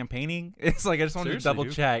not out campaigning. It's like, I just wanted Seriously, to double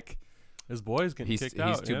dude. check. His boy's getting He's kicked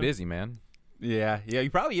out. too man. busy, man. Yeah, he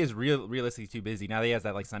probably is realistically too busy. Now that he has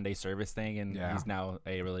that like Sunday service thing, and Yeah. he's now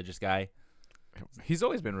a religious guy. He's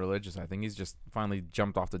always been religious. I think he's just finally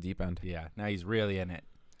jumped off the deep end. Yeah, now he's really in it.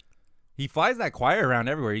 He flies that choir around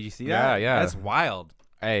everywhere. Did you see Yeah, that? yeah. That's wild.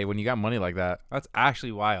 Hey, when you got money like that, That's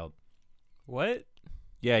actually wild. What?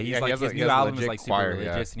 Yeah, he's Yeah, he like, has his a- he new has a album is legit like super choir, yeah.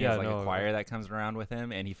 religious, and he Yeah, has like no, a choir that comes around with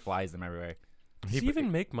him, and he flies them everywhere. Does he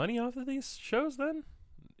even make money off of these shows then?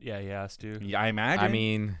 Yeah, he has to. Yeah, I imagine. I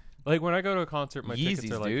mean, Like when I go to a concert, my tickets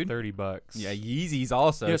Yeezys, are like dude. $30. yeah, Yeezy's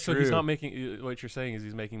also. yeah, so he's true. not making. What you're saying is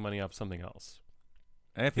he's making money off something else.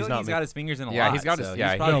 I feel he's like not he's got his fingers in a Yeah, lot. he's got his- so yeah,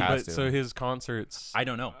 he's he probably, No, has but to. so his concerts. I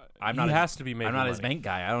don't know. I'm he not. has to be making. I'm not his money. bank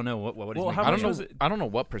guy. I don't know what he's Well, making. how I don't much know. was it- I don't know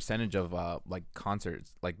what percentage of like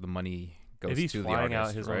concerts, like the money goes If he's to the flying artist,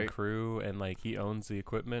 out his right? own crew and like he owns the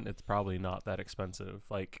equipment, it's probably not that expensive,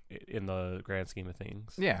 like in the grand scheme of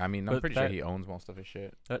things. Yeah, I mean, I'm But pretty sure that- he owns most of his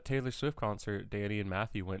shit. That Taylor Swift concert Danny and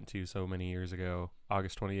Matthew went to so many years ago,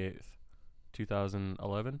 August 28th,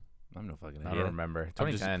 2011. I'm no fucking I idiot. don't remember.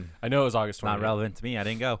 I'm just- 2010. I know it was August It's not 28th. relevant to me. I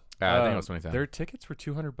didn't go. Yeah, I think it was 2010. Their tickets were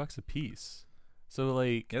 $200 a piece. So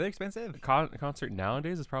like Yeah, they're expensive. a concert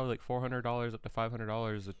nowadays is probably like $400 up to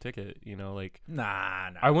 $500 a ticket, like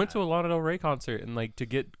Nah. I went to a Lana Del Rey concert and like to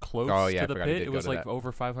get close Oh, yeah, I to the forgot you pit did it go was to like that.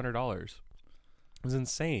 over $500. It was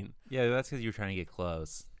insane. Yeah, that's because you were trying to get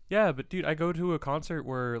close. Yeah, but dude, I go to a concert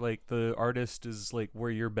where like the artist is like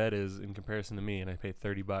where your bed is in comparison to me, and I pay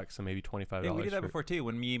 $30 and maybe $25. Yeah, we did that for- before too.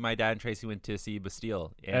 When me, my dad, and Tracy went to see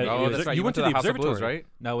Bastille. Oh, it that's was- right. You went to the House of Blues, Observatory. right?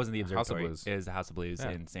 No, it wasn't the House of Observatory. Blues. It was the House of Blues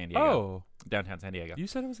Yeah. in San Diego, Oh, downtown San Diego. you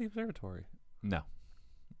said it was the observatory. No,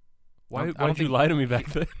 Why? I don't Why'd you think- lie to me back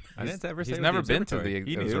then? I didn't ever say He's it was never the been to Observatory.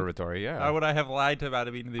 He the knew. observatory. Yeah. Why would I have lied about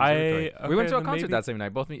it being the Observatory? We went to a then concert maybe- that same night.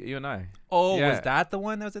 Both you and I. Oh, Yeah. was that the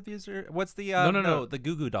one that was at the Observatory? What's the No. the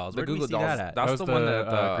Goo Goo Dolls? The Where did we Google see Dolls. that at? That's was the one the,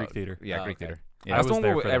 that Greek Theater. Yeah, Oh, Greek okay. Theater. Yeah, That's I the was one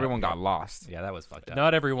there where for that, everyone yeah. got lost. Yeah, that was fucked up.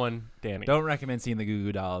 Not everyone, Danny. Don't recommend seeing the Goo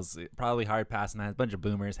Goo Dolls. Probably hard passing that. A bunch of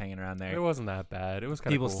boomers hanging around there. It wasn't that bad. It was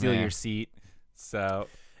kind of People cool. steal Yeah. your seat. So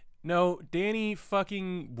No, Danny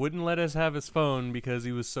fucking wouldn't let us have his phone because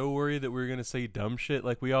he was so worried that we were gonna say dumb shit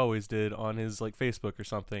like we always did on his like Facebook or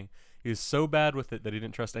something. He was so bad with it that he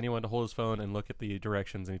didn't trust anyone to hold his phone and look at the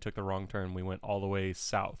directions, and he took the wrong turn. We went all the way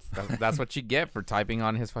south. That's what you get for typing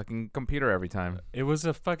on his fucking computer every time. It was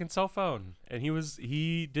a fucking cell phone, and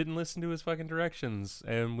he didn't listen to his fucking directions,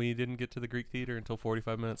 and we didn't get to the Greek Theater until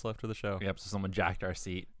 45 minutes left of the show. Yep. So someone jacked our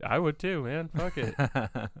seat. I would too, man. Fuck it.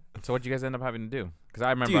 So what'd you guys end up having to do? Because I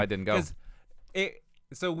remember I didn't go.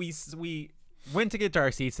 So we went to get to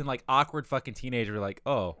our seats, and like awkward fucking teenager, we're like,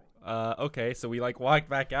 oh, okay. So we like walked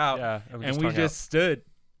back out, Yeah, and we just stood,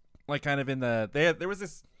 like kind of in the there was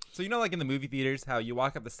this. So you know, like in the movie theaters, how you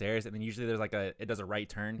walk up the stairs, and then usually there's like it does a right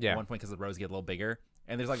turn at one point because the rows get a little bigger,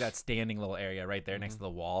 and there's like that standing little area right there next to the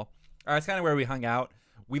wall. That's kind of where we hung out.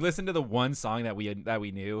 We listened to the one song that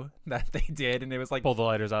we knew that they did, and it was like pull the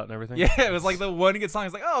lighters out and everything. yeah, it was like the one good song.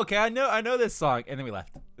 It's like, oh, okay, I know this song, and then we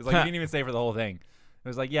left. It was like we didn't even stay for the whole thing. It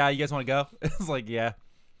was like, yeah, you guys want to go? It was like, yeah.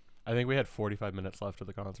 I think we had 45 minutes left of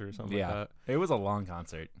the concert or something like that. It was a long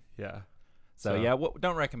concert. Yeah. So yeah,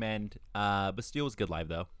 don't recommend. Bastille was good live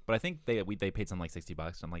though. But I think they paid something like $60,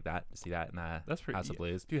 something like that, to see that in that's pretty House of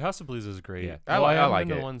Blues. Dude, House of Blues is great. Yeah. I I like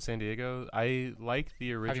been it. to one in San Diego. I like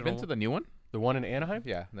the original. Have you been to the new one? The one in Anaheim?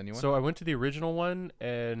 Yeah, the new one. So I went to the original one,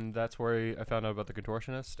 and that's where I found out about the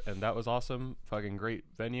Contortionist, and that was awesome. Fucking great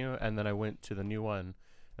venue. And then I went to the new one,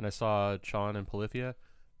 and I saw Sean and Polyphia.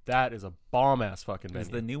 That is a bomb-ass fucking venue. Is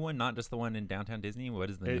the new one not just the one in downtown Disney? What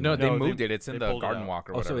is the new no, one? they No, moved they- it. It's in they the pulled it Garden out. Walk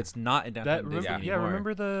or Oh, whatever. so it's not in downtown Disney yeah, anymore.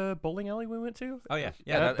 remember the bowling alley we went to? Oh yeah,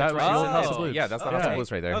 Yeah, that was right. the House of Oh, Blues. yeah, that's the Okay. House of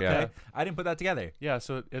Blues right there. Okay, Yeah. I didn't put that together. Yeah,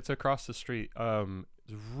 so it's across the street.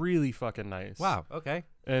 It's really fucking nice. Wow. Okay.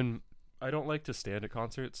 And I don't like to stand at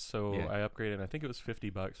concerts, so Yeah. I upgraded. And I think it was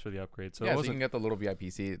 $50 for the upgrade. So Yeah, it so you wasn't can get the little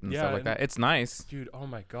VIP seat and Yeah, stuff like and- that. It's nice. Dude, oh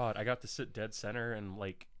my god, I got to sit dead center, and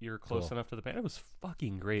like you're close Cool. enough to the band. It was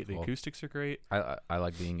fucking great. The Cool. acoustics are great. I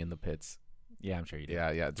like being in the pits. Yeah, I'm sure you did.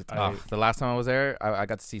 Yeah, yeah. I- The last time I was there, I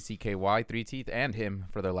got to see CKY, Three Teeth, and him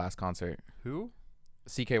for their last concert. Who?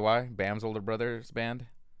 CKY, Bam's older brother's band.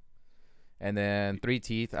 And then Three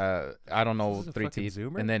Teeth, I don't know This is a Three fucking Teeth.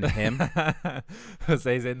 Zoomer? And then him.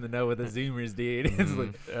 Jose's in the know with the Zoomers, dude. It's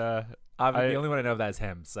like, the only one I know of that is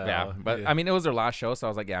him. So Yeah, but I mean, it was their last show, so I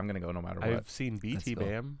was like, yeah, I'm gonna go no matter what. I've seen BT cool.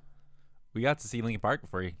 Bam. we got to see Linkin Park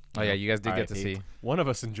before you. Oh yeah, you guys did get to R.I.P. see. One of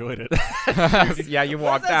us enjoyed it. Yeah, you What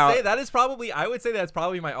walked does that out. say? That is probably, I would say that's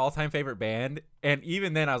probably my all-time favorite band. And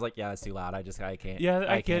even then, I was like, yeah, that's too loud. I can't. Yeah,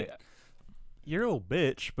 I can't. get. You're a little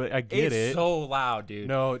bitch, but I get It's it. so loud, dude.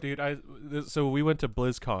 No, dude. So we went to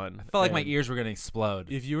BlizzCon. I felt like my and ears were gonna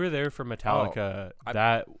explode. If you were there for Metallica, I-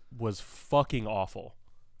 that was fucking awful.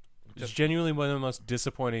 It's Just- genuinely one of the most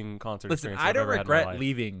disappointing concert Listen, experiences I I've don't ever had in my regret life.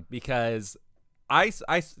 leaving because I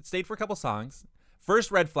stayed for a couple songs.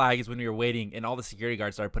 First red flag is when we were waiting and all the security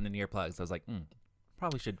guards started putting in earplugs. I was like,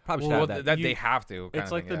 probably should Well, have that. that You- they have to. It's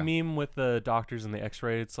kinda like thing, the meme with the doctors and the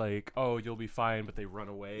X-ray. It's like, oh, you'll be fine, but they run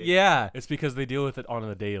away. Yeah. It's because they deal with it on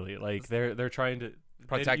the daily. Like they're trying to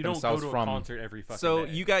Protect you don't themselves go to from- a concert every fucking So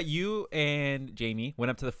day. you and Jamie went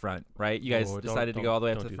up to the front, right? You guys Oh, don't- decided to don't- go all the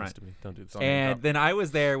way up don't to the do front. This to me. Don't do this. Don't to me. And then I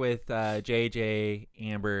was there with JJ,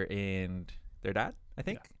 Amber, and their dad, I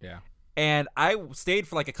think. Yeah. And I stayed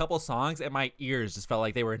for like a couple songs, and my ears just felt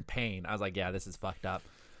like they were in pain. I was like, yeah, this is fucked up.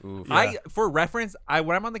 Oof. Yeah. For reference, when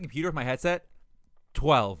I'm on the computer with my headset,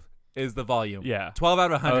 12 is the volume. Yeah. 12 out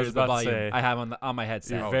of I 100 was is the about to volume say. I have on my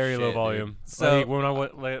headset. It's Oh, very low shit, volume. So- Like,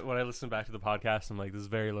 when I listen back to the podcast, I'm like, this is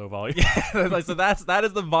very low volume. Like, so that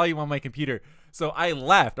is the volume on my computer. So I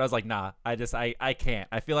left. I was like, nah, I can't.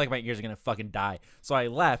 I feel like my ears are gonna fucking die. So I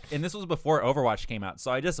left, and this was before Overwatch came out.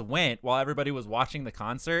 So I just went while everybody was watching the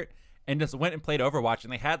concert, and just went and played Overwatch.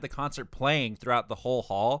 And they had the concert playing throughout the whole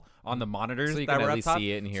hall on the monitors So you that can were at up least top.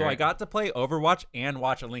 see it and hear so I it. got to play Overwatch and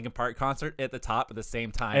watch a Linkin Park concert at the top at the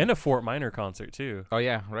same time. And a Fort Minor concert too. Oh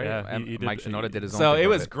yeah, right. Yeah, and you did- Mike Shinoda did his own. so thing it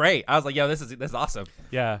with was great. I was like, yo, this is awesome.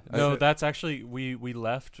 Yeah. No, That's it. that's actually we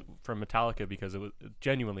left from Metallica because it was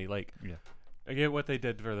genuinely like Yeah. I get what they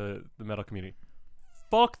did for the metal community.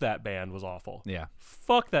 Fuck that band was awful. Yeah.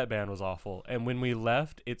 Fuck that band was awful. And when we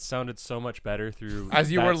left, it sounded so much better through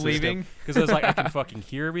As you were leaving? because I was like I can fucking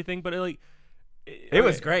hear everything, but It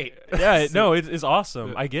was great. Yeah, no, it's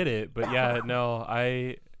awesome. I get it, but yeah, no,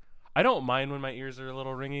 I don't mind when my ears are a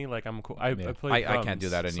little ringy. Like I'm cool. I play. I can't do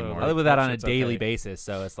drums, that so anymore. I live with that on a shit's daily okay. basis,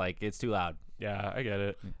 so it's like it's too loud. Yeah, I get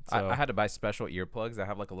it. So, I had to buy special earplugs that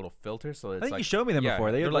have like a little filter, so it's think like you showed me them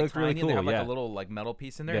before. They they're look like really tiny and they cool, have like yeah. a little like metal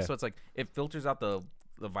piece in there, Yeah. so it's like it filters out the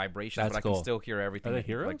vibrations, That's but I cool. can still hear everything. are they like-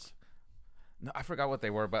 heroes? No, I forgot what they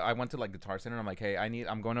were, but I went to like Guitar Center. And I'm like, hey,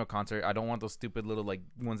 I'm going to a concert. I don't want those stupid little like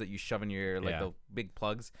ones that you shove in your ear, like Yeah. the big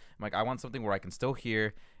plugs. I'm like, I want something where I can still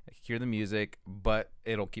hear the music, but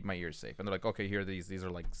it'll keep my ears safe. And they're like, okay, here are these. These are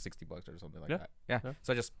like $60 or something like Yeah. that. Yeah. Yeah.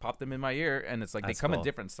 So I just popped them in my ear, and it's like That's they come in cool.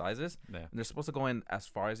 different sizes, Yeah. and they're supposed to go in as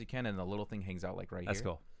far as you can, and the little thing hangs out like right That's here.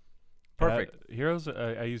 cool. Perfect. Heroes.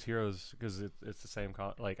 I use Heroes because it's the same.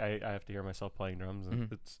 Like I have to hear myself playing drums, and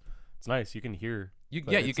Mhm. it's nice. You can hear. You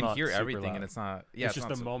but you it's can not hear super everything, loud. and it's not. Yeah, it's just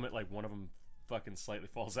not the so- moment like one of them fucking slightly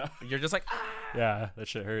falls out. You're just like, Yeah, that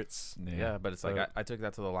shit hurts. yeah, but it's like But- I took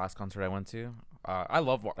that to the last concert I went to. I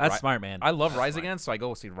love That's smart, man. I love That's Rise smart. Against, so I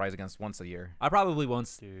go see Rise Against once a year. I probably won't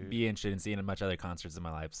Dude. be interested in seeing much other concerts in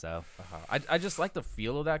my life. So I just like the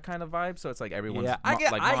feel of that kind of vibe. So it's like everyone's I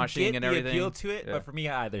get moshing and the everything. appeal to it, Yeah. but for me,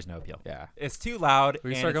 there's no appeal. Yeah. It's too loud.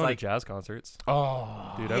 We and start it's going like, to jazz concerts.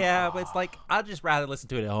 Oh, Dude, yeah, but it's like I'd just rather listen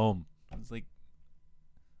to it at home. It's like,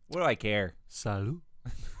 what do I care? Salut.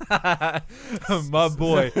 My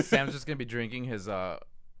boy. Sam's just gonna be drinking his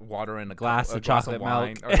water in a Glass cup, of a glass chocolate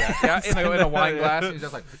wine. milk. Or, yeah, in a wine glass. He's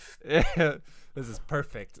just like, This is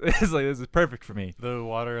perfect. This is perfect for me. The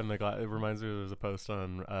water in the glass. It reminds me there was a post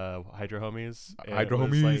on Hydro Homies. and Hydro it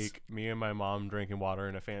was Homies. like me and my mom drinking water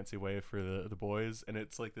in a fancy way for the boys, and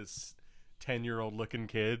it's like this 10-year-old looking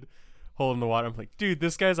kid holding the water. I'm like, dude,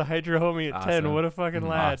 this guy's a Hydro Homie at 10. Awesome. What a fucking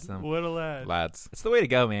lad. Awesome. What a lad. lads. It's the way to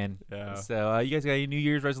go, man. Yeah. So you guys got any New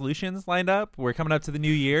Year's resolutions lined up? We're coming up to the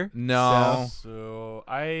new year. No. So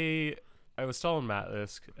I was telling Matt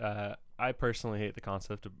this. I personally hate the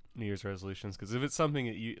concept of New Year's resolutions because if it's something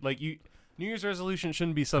that New Year's resolution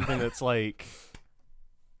shouldn't be something that's like.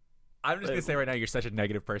 I'm just gonna say right now, you're such a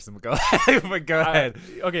negative person. But go ahead. But go ahead.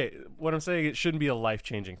 Okay, what I'm saying, it shouldn't be a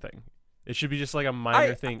life-changing thing. It should be just like a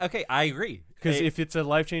minor thing. Okay, I agree. Because Hey, if it's a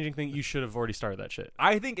life-changing thing, you should have already started that shit.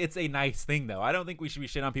 I think it's a nice thing, though. I don't think we should be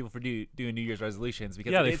shitting on people for doing New Year's resolutions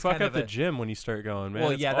because Yeah, it they is fuck kind up of the a- gym when you start going, man.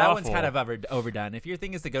 Well, It's yeah, that one's awful. kind of overdone. If your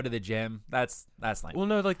thing is to go to the gym, that's lame. Well,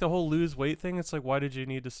 no, like the whole lose weight thing. It's like, why did you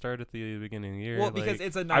need to start at the beginning of the year? Well, because Like,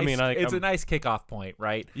 it's a nice, it's I'm- a nice kickoff point,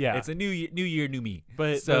 right? Yeah. it's a new year, new me.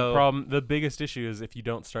 But so the biggest issue is if you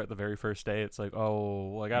don't start the very first day, it's like, oh,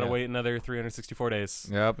 well, I gotta Yeah. wait another 364 days.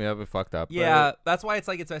 Yep, it fucked up. yeah, that's why it's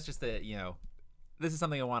like that's just a this is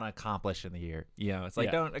something I want to accomplish in the year. It's like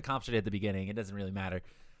Yeah. don't accomplish it at the beginning. It doesn't really matter.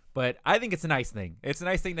 But I think it's a nice thing. It's a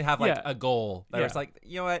nice thing to have like Yeah. a goal that Yeah. it's like,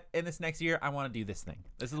 you know what, in this next year I want to do this thing.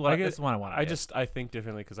 This is I what get- this is what I want to do. I think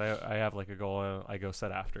differently because I have like a goal and I go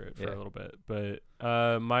set after it for Yeah. a little bit.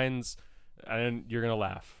 But mine's, and you're gonna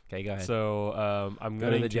laugh. Okay, go ahead. So I'm Go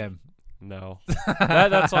gonna to the gym. No,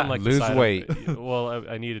 that's on like the Lose side of weight. it. Well,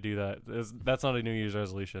 I need to do that. That's not a New Year's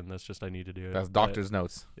resolution. That's just I need to do it. That's But- doctor's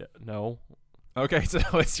notes. Yeah, no, Okay, so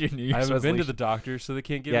what's your New Year's I haven't been to resolution? the doctor, so they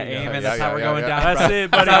can't give Yeah, me. amen. guidance. That's Yeah, how we're yeah, going yeah. down. That's bro.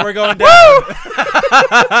 it, That's buddy. how we're going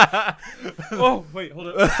down. Oh wait, hold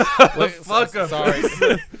up. Fuck 'em. Sorry.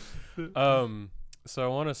 So I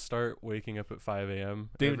want to start waking up at 5 a.m.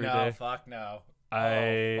 Dude, every no, day. fuck no.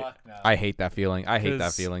 I fuck no. I hate that feeling. I hate that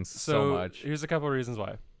 'Cause- feeling so much. Here's a couple of reasons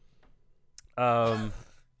why. You're a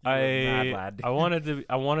mad lad. I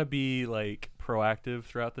want to be like proactive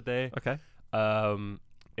throughout the day. Okay.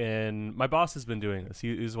 And my boss has been doing this.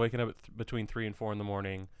 He's waking up at between 3 and 4 in the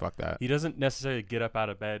morning. Fuck that. He doesn't necessarily get up out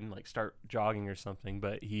of bed and like start jogging or something,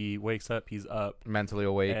 but he wakes up, he's up, Mentally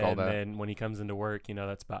awake, all and that. then when he comes into work,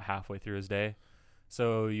 that's about halfway through his day.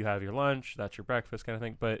 So you have your lunch, that's your breakfast kind of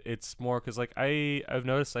thing. But it's more because like I've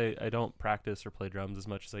noticed I don't practice or play drums as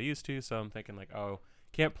much as I used to. So I'm thinking like, oh,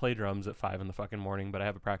 can't play drums at 5 in the fucking morning, but I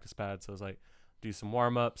have a practice pad. So I was like, do some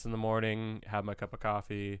warm ups in the morning, have my cup of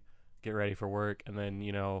coffee, get ready for work, and then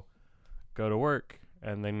go to work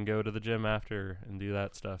and then go to the gym after and do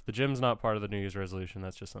that stuff. The gym's not part of the New Year's resolution.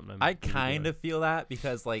 That's just something I kind of feel that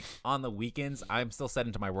because like on the weekends I'm still set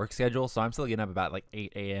into my work schedule, so I'm still getting up about like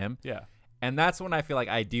 8 a.m. yeah. And that's when I feel like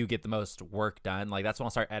I do get the most work done. Like that's when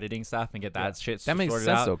I'll start editing stuff and get that shit That makes sorted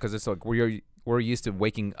sense out. though, because it's like we're used to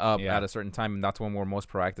waking up Yeah. at a certain time, and that's when we're most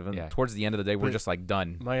proactive. And Yeah. towards the end of the day, we're But- just like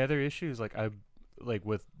done. My other issue is like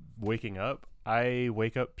with waking up, I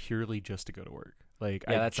wake up purely just to go to work. Like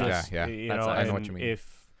Yeah, I that's just, Yeah, you That's know, us. I know what and you mean.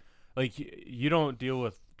 If like you don't deal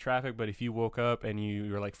with traffic, but if you woke up and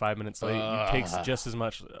you're like 5 minutes late, it takes just as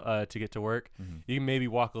much to get to work. Mhm. You can maybe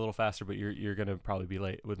walk a little faster, but you're gonna probably be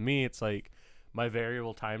late. With me, it's like my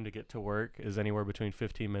variable time to get to work is anywhere between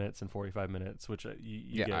 15 minutes and 45 minutes, which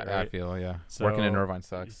you get, I right? feel So, working in Irvine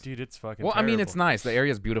sucks. Dude, it's fucking Well, I mean, it's terrible. nice. The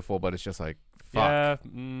area's beautiful, but it's just like fuck.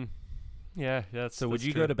 Yeah, yeah. So would that's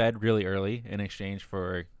you true. go to bed really early in exchange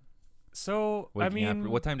for So I waking mean,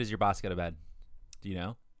 up? What time does your boss go to bed? Do you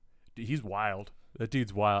know? he's wild. That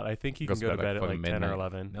dude's wild. I think he can Goes go to bed at fucking like 10 or midnight.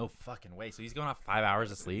 11. No fucking way. So he's going off 5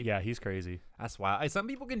 hours of sleep. Yeah, he's crazy. That's wild. Some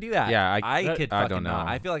people can do that. Yeah, I that- could I fucking don't not.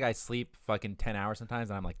 know. I feel like I sleep fucking 10 hours sometimes,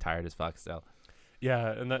 and I'm like tired as fuck still.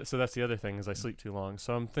 Yeah, and that's the other thing is I sleep too long.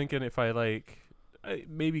 So I'm thinking if I I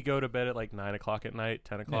maybe go to bed at like 9 o'clock at night,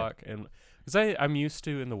 10 o'clock, and because I'm used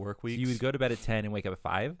to in the work So weeks. you would go to bed at 10 and wake up at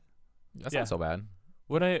 5? That's Yeah. not so bad.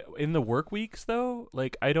 When in the work weeks though,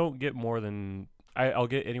 like I don't get more than I'll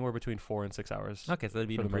get anywhere between 4 and 6 hours. Okay, so that'd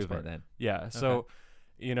be an For the most improvement part. then. Yeah, so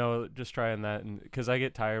just trying that, and because I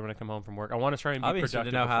get tired when I come home from work, I want to try and be I'll be interested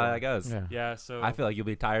productive. to know how before. that goes. Yeah, so I feel like you'll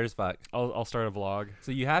be tired as fuck. I'll start a vlog.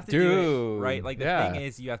 So you have to do it, Dude, right? Like the yeah. thing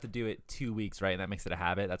is, you have to do it 2 weeks, right? And that makes it a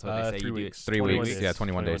habit. That's what they say. 3 You do weeks. 3 21 weeks. days. Yeah,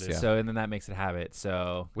 21 days. Yeah. So and then that makes it a habit.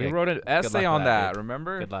 So We yeah, wrote an essay luck on with that, that. dude.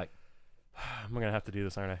 Remember? good luck, I'm gonna have to do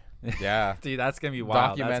this, aren't I? Yeah. dude. That's gonna be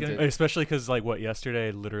wild. That's Documented. gonna, Especially because yesterday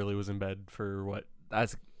I literally was in bed for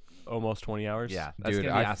that's almost 20 hours. yeah. That's Dude,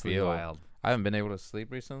 gonna be I absolutely feel- wild. I haven't been able to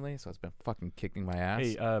sleep recently, so it's been fucking kicking my ass.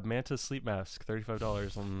 Hey, Manta sleep mask,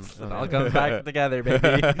 $35 on. It all comes back together,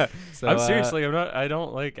 baby. So I'm seriously, I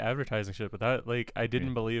don't like advertising shit, but that I didn't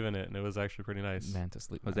Yeah. believe in it, and it was actually pretty nice. Man, to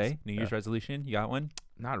sleep. Jose, mask. New Year's resolution. You got one?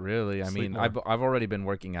 Not really. I Sleep mean, more. I've already been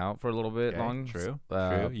working out for a little bit Okay, long. True.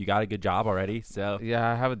 Uh, True. You got a good job already. So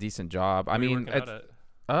Yeah, I have a decent job. I What are you mean, working out at?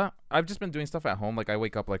 I've just been doing stuff at home. Like I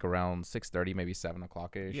wake up like around 6:30, maybe 7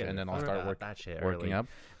 o'clock ish, Yeah, and then I'll fuck start that- working. that shit Working early. up,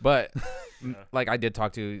 but Yeah. like I did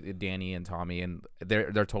talk to Danny and Tommy, and they're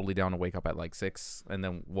totally down to wake up at like 6, and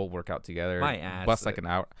then we'll work out together. My ass. Bust like an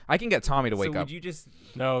hour. I can get Tommy to wake so up. would you just?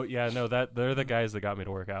 No, that they're the guys that got me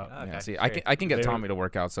to work out. Okay, Yeah, see, great. I can get They Tommy would- to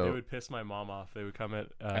work out. They So would piss my mom off. They would come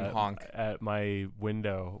And honk. at my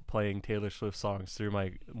window playing Taylor Swift songs through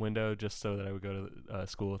my window just so that I would go to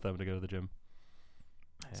school with them to go to the gym.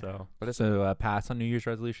 So but it's So pass on New Year's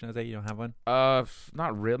resolution. Jose, you don't have one?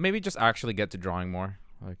 not real. Maybe just actually get to drawing more.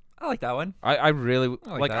 I like that one. I really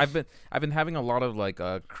I like like that. I've been having a lot of like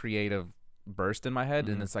a creative burst in my head,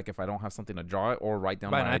 and Mhm. it's like if I don't have something to draw it or write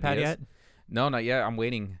down Buy my an iPad ideas. yet? No, not yet. I'm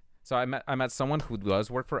waiting. So I met someone who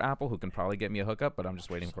does work for Apple who can probably get me a hookup, but I'm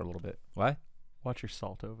just waiting for a little bit. What? watch your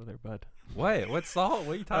salt over there, bud. What? What salt?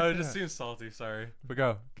 What are you talking Oh, about? it just seems salty. Sorry, but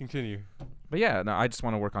go continue. But yeah, no, I just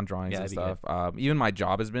want to work on drawings Yeah, and that'd be good. stuff. Even my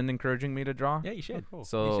job has been encouraging me to draw. Yeah, you should. Oh, cool.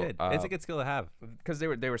 So You should. It's a good skill to have. because they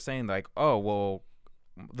were saying like, oh well,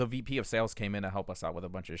 the VP of sales came in to help us out with a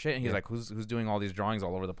bunch of shit, and he's Yeah. like, who's doing all these drawings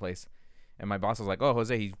all over the place? And my boss was like, oh,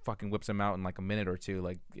 Jose, he fucking whips them out in like a minute or two,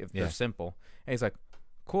 like if Yeah. they're simple. And he's like,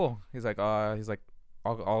 cool. He's like,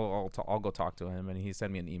 I'll go talk to him, and he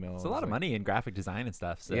sent me an email. It's a lot of money in graphic design and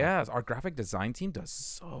stuff. So. Yeah, our graphic design team does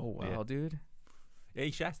so well, Yeah. dude. Yeah,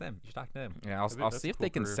 you should ask them. You should talk to them. Yeah, I'll That's see if cool they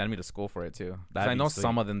can for- send me to school for it too. 'Cause That'd I be know sweet.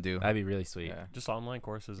 some of them do. That'd be really sweet. Yeah, Just online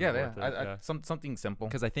courses. yeah, is worth it, yeah. Something simple.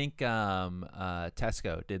 Because I think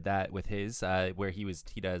Tesco did that with his, where he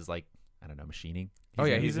does like, I don't know, machining. Oh,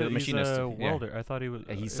 yeah, He's a a machinist. He's a Yeah. welder. I thought he was.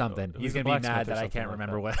 He's something. he's He's a gonna be blacksmith mad or that I something can't like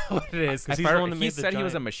remember that. what it is. 'Cause He he's the one that made the said he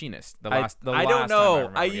was a giant- machinist. The I last don't time know.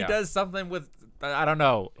 remember, He yeah. does something with I don't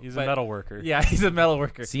know. He's but- a metal worker. Yeah, he's a metal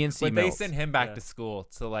worker. CNC But they mills. send him back Yeah. to school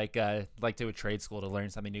to like to a trade school to learn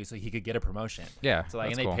something new so he could get a promotion. Yeah, So like,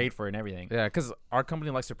 that's and they cool. paid for it and everything. Yeah, because our company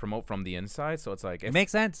likes to promote from the inside, so it's like It if,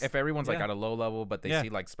 makes sense. if everyone's like Yeah. at a low level, but they Yeah. see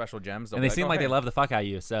like special gems, they'll and be they seem oh, like hey. they love the fuck out of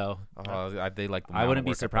you. So They like. the I amount wouldn't of be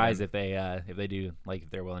work I put surprised in. if they do, like if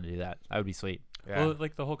they're willing to do that. That would be sweet. Yeah. Well,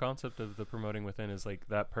 like the whole concept of the promoting within is like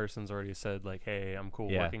that person's already said like, hey, I'm cool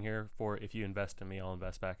Yeah. working here. For if you invest in me, I'll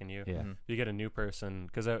invest back in you. Yeah. Mhm. If you get a new person,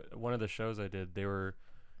 because one of the shows I did, they were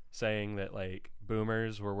saying that like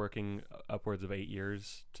boomers were working upwards of 8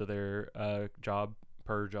 years to their job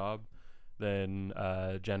per job. Then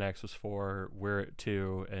Gen X was 4, we're at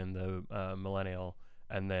 2, and the millennial,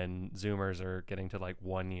 and then Zoomers are getting to like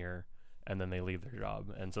 1 year, and then they leave their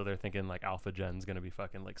job, and so they're thinking like Alpha Gen's gonna be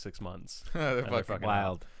fucking like 6 months. They're And they're fucking fucking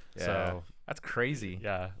Wild. Yeah. So That's crazy.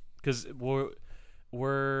 yeah, because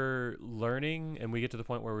we're learning, and we get to the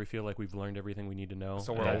point where we feel like we've learned everything we need to know.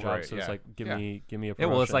 So at we're our over job. it, So it's yeah. like give Yeah. me a Yeah, promotion.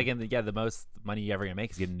 well, it's like the most money you're ever gonna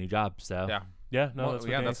make is getting a new job. So Yeah. yeah, no, Well, that's what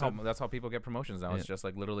yeah. Danny That's said. how people get promotions now. Yeah. It's just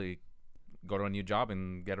like literally go to a new job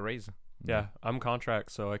and get a raise. Yeah, I'm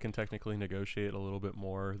contract, so I can technically negotiate a little bit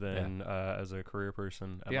more than as a career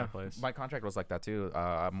person at Yeah. my place. My contract was like that too.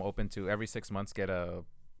 I'm open to every 6 months get a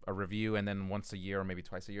review, and then once a year or maybe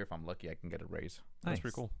twice a year, if I'm lucky, I can get a raise. That's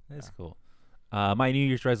pretty cool. That's Yeah. cool. My New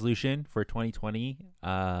Year's resolution for 2020.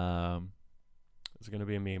 It's gonna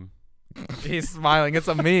be a meme. He's smiling. It's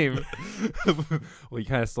a meme. Well, you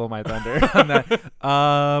kind of stole my thunder on that.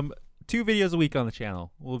 2 videos a week on the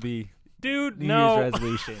channel will be Dude, New no. Year's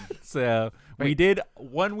resolution. So we did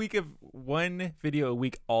 1 week of 1 video a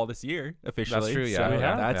week all this year officially. true, yeah. So We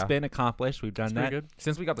have? that's Yeah. been accomplished. We've done That's that. pretty good.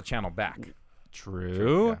 Since we got the channel back.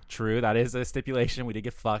 True. Yeah. True. That is a stipulation. We did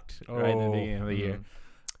get fucked right in the Oh, beginning of the year.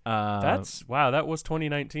 That's wow. That was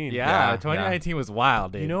 202019. yeah. Yeah, 2019 was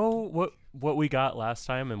wild, dude. You know what we got last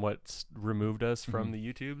time and what removed us from the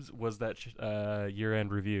YouTubes was that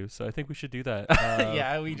year-end review. So I think we should do that.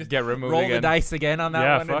 yeah, we just Get removed roll again. the dice again on that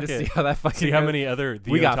Yeah, one and fuck just it. see how that fucking See how goes. many other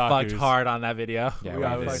we got otakus- fucked hard on that video. Yeah, we we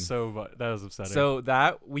got did. fucked that was upsetting. So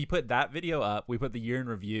that we put that video up. We put the year in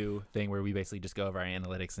review thing where we basically just go over our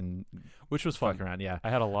analytics and which was fun. fuck around. Yeah. I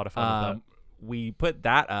had a lot of fun with that. We put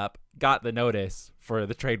that up, got the notice for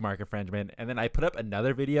the trademark infringement, and then I put up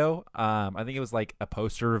another video. I think it was like a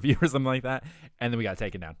poster review or something like that, and then we got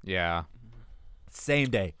taken down. Yeah. Same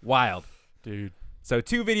day. Wild. Dude. So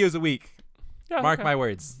 2 videos a week. Yeah, Mark okay. my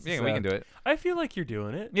words. Yeah, So- we can do it. I feel like you're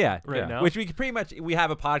doing it. Yeah. Right Yeah. now. Which we could pretty much, we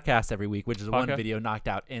have a podcast every week, which is one Podcast? video knocked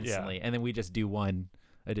out instantly, and then we just do one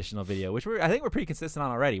additional video, which I think we're pretty consistent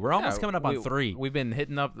on already. We're almost Yeah, coming up on 3. We've been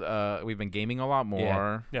hitting up. We've been gaming a lot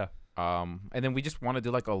more. Yeah. And then we just want to do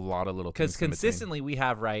like a lot of little Because things in between. consistently we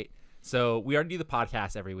have, right? So we already do the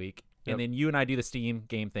podcast every week, Yep. and then you and I do the Steam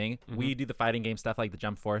game thing. We do the fighting game stuff like the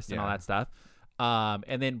Jump Force and all Yeah. that stuff.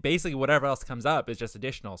 And then basically whatever else comes up is just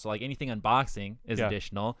additional. So like anything unboxing is Yeah.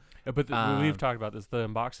 additional. But Um, we've talked about this. The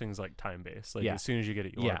unboxing's like time based. Like Yeah. as soon as you get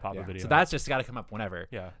it, you Yeah. want to pop Yeah. a video. So that's just got to come up whenever.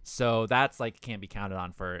 yeah. So that's like can't be counted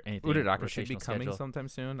on for anything. Uraraka should be rotational coming schedule. sometime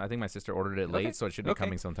soon. I think my sister ordered it late, Okay. so it should be Okay.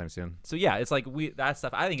 coming sometime soon. So yeah, it's like that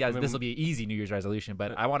stuff. I think And then this will be an easy New Year's resolution,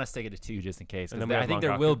 but I want to stick it to 2 just in case. And 'Cause then we I have think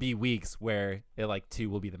there Mangaku. will be weeks where 2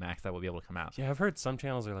 will be the max that will be able to come out. Yeah, I've heard some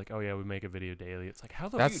channels are like, oh yeah, we make a video daily. It's like, how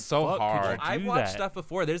the That's fuck so could you hard. do I've watched that? stuff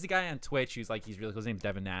before. There's a guy on Twitch who's like, he's really cool. His name's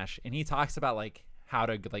Devin Nash, and he talks about like how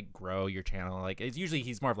to like grow your channel. Like it's usually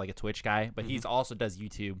he's more of like a Twitch guy, but he's also does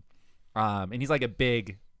YouTube. And he's like a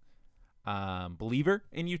big believer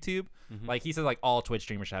in YouTube. Like he says like all Twitch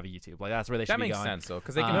streamers should have a YouTube. Like that's where they should That be makes going. sense though,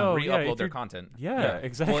 because they can No, yeah, re-upload if their you're- content. Yeah,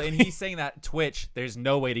 exactly. Well, and he's saying that Twitch, there's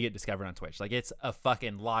no way to get discovered on Twitch. Like it's a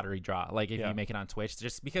fucking lottery draw. Like if Yeah. you make it on Twitch,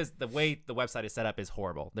 just because the way the website is set up is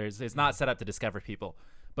horrible. It's not set up to discover people.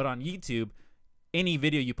 But on YouTube, any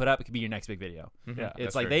video you put up, it could be your next big video. Yeah. It's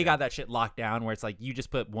That's like true, they yeah. got that shit locked down where it's like you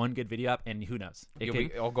just put one good video up and who knows?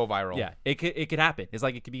 It'll go viral. Yeah, it could happen. It's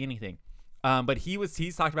like it could be anything. But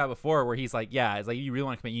he's talked about before where he's like, yeah, it's like you really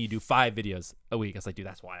want to commit, you need to do 5 videos a week. It's like, dude,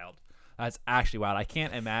 that's wild. That's actually wild. I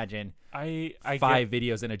can't imagine I 5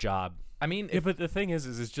 videos in a job. I mean, Yeah, but the thing is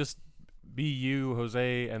it's just be you,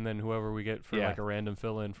 Jose, and then whoever we get for Yeah. like a random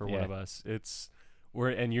fill-in for one Yeah. of us.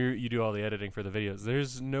 You do all the editing for the videos.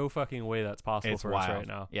 There's no fucking way that's possible It's for wild us right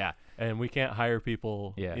now. Yeah, And we can't hire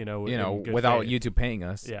people. Yeah. in good without faith. YouTube paying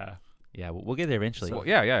us. Yeah. yeah, we'll get there eventually. Well,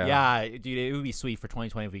 yeah. Yeah, dude, it would be sweet for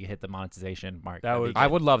 2020 if we could hit the monetization mark. That That'd would- be I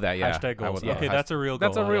good. would love that. Yeah. Hashtag I goals. would love Okay, it. that's a real goal.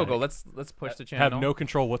 That's a real already. goal. Let's push the channel. Have no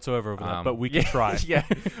control whatsoever over that, Um, but we can try. yeah,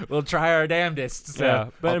 we'll try our damnedest. So. Yeah,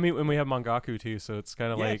 but I mean, when we have Mangaku too, so it's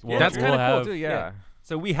kind of Yeah, like yeah. That's we'll kind of have, cool too. Yeah.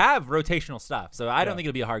 So we have rotational stuff. So I don't Yeah. think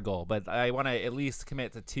it'll be a hard goal, but I want to at least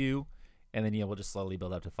commit to 2, and then we'll just slowly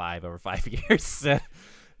build up to 5 over 5 years.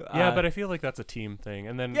 Yeah, but I feel like that's a team thing,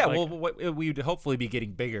 and then yeah, like, well, we would hopefully be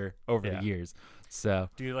getting bigger over Yeah. the years. So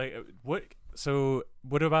do you like what? So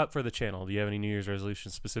what about for the channel? Do you have any New Year's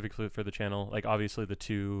resolutions specifically for the channel? Like obviously the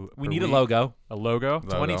 2. we per need a week. logo. A logo.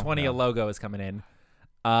 2020, a logo is coming in.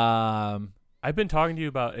 I've been talking to you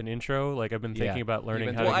about an intro. Like I've been thinking Yeah. about learning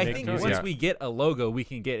been how Well, to I make think music. once Yeah. we get a logo, we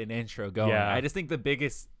can get an intro going. Yeah. I just think the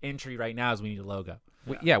biggest entry right now is we need a logo.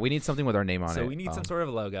 We need something with our name on it. So we need some sort of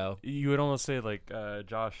a logo. You would almost say like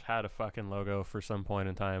Josh had a fucking logo for some point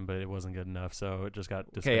in time, but it wasn't good enough, so it just got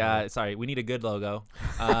Okay, disbanded. sorry, we need a good logo.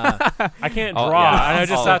 I can't Oh, draw, yeah. and I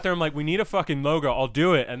just Oh. sat there. I'm like, we need a fucking logo. I'll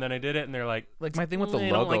do it, and then I did it, and they're like, Like my thing with the I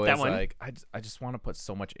don't logo like that is one. like I just want to put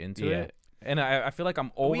so much into Yeah. it, and I feel like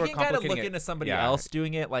I'm We can kind of overcomplicating look it. into somebody Yeah. else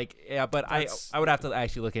doing it, like but That's- I would have to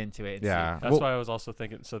actually look into it. And Yeah. That's Well- why I was also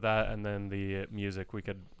thinking. So that, and then the music, we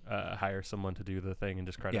could hire someone to do the thing and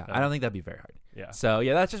just see. credit Yeah, them. I don't think that'd be very hard. Yeah. So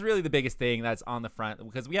yeah, that's just really the biggest thing that's on the front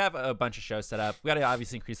because we have a bunch of shows set up. We got to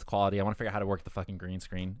obviously increase the quality. I want to figure out how to work the fucking green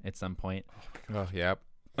screen at some point. Oh, yep.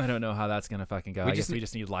 I don't know how that's gonna fucking go. We I just guess we need-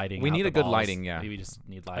 just need lighting. we out need the a good balls. lighting, yeah. We just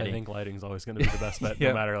need I lighting. think lighting's always going to be the best bet, Yeah.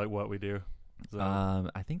 no matter like what we do. So,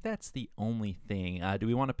 I think that's the only thing. Do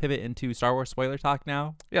we want to pivot into Star Wars spoiler talk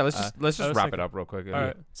now? Yeah. Let's I just was wrap thinking- it up real quick. all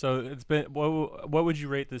right. So it's been what would you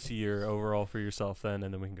rate this year overall for yourself then,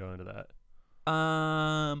 and then we can go into that.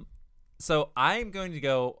 So I'm going to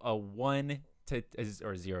go a 1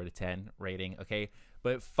 or 0 to 10 rating. Okay,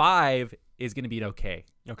 but 5 is going to be an okay.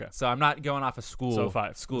 Okay. So I'm not going off of school. So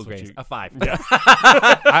 5. School That's what grades. you- A 5. Yeah.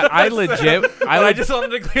 I legit. I just wanted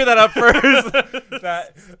to clear that up first.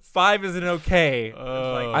 That 5 is an okay.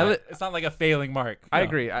 It's not like a failing mark. I No.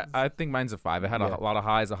 agree. I think mine's a 5. It had Yeah. a lot of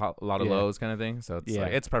highs, a lot of Yeah. lows, kind of thing. So it's Yeah.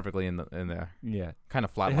 like, it's perfectly in there. Yeah. Kind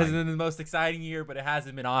of flat It hasn't line. been the most exciting year, but it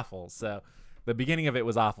hasn't been awful. So the beginning of it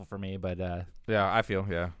was awful for me, but Yeah, I feel.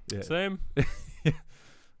 Yeah. Same.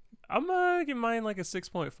 I'm gonna give mine like a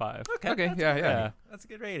 6.5. Okay. that's Yeah. good. Yeah. Yeah. That's a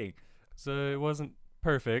good rating. So it wasn't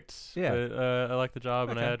perfect. Yeah. But I like the job,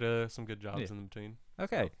 and I Okay. had some good jobs Yeah. in between.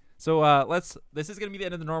 Okay. So this is gonna be the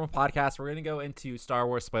end of the normal podcast. We're gonna go into Star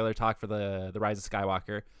Wars spoiler talk for the Rise of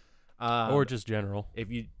Skywalker. Or just general. if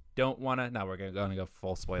you don't wanna, no, we're gonna go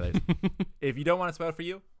full spoilers. If you don't want to spoil for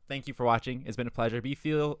you, thank you for watching. It's been a pleasure.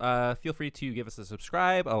 Feel free to give us a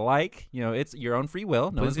subscribe, a like. You know, it's your own free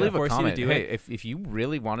will. No one's Please gonna leave a force comment. you to do Hey, it. if you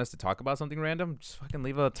really want us to talk about something random, just fucking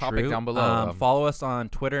leave a topic True. down below. Follow us on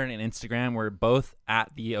Twitter and Instagram. We're both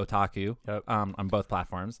at the Otaku. Yep. On both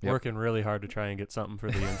platforms. Yep. Working really hard to try and get something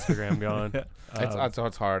for the Instagram going.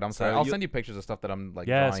 It's hard. I'm so sorry. I'll you- send you pictures of stuff that I'm like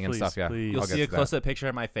Yes, drawing and please, stuff. Yeah. please. You'll I'll see get a to that. close-up picture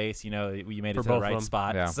of my face. You know, you made it For to the both of right them.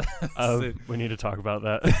 spot. Yeah. So- We need to talk about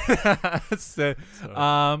that.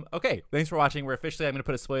 okay. Thanks for watching. I'm gonna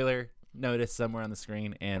put a spoiler notice somewhere on the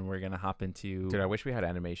screen, and we're gonna hop into Dude, I wish we had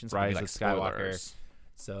animations. Rise Like of Skywalker. spoilers.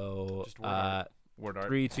 So Just word art. Word art.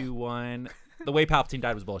 3, 2, 1. The way Palpatine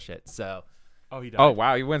died was bullshit. So Oh, he died. Oh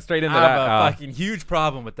wow, you went straight into I have that. a fucking huge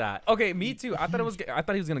problem with that. Okay, me too. I thought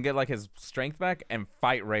he was gonna get like his strength back and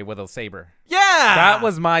fight Rey with a saber. Yeah, That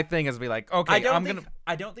was my thing. Is be like, okay,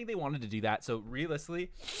 I don't think they wanted to do that. So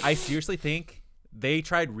realistically, I seriously think they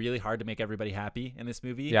tried really hard to make everybody happy in this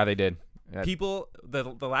movie. Yeah, they did. Yeah. People, the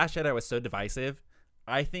Last Jedi was so divisive.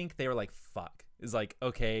 I think they were like, fuck. It's like,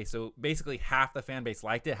 okay, so basically half the fan base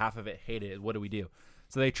liked it, half of it hated it. What do we do?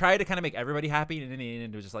 So they tried to kind of make everybody happy, and in the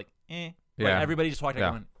end, it was just like, eh. Like, Yeah. everybody just walked out Yeah.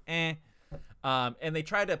 going, eh. And they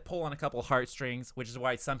tried to pull on a couple heartstrings, which is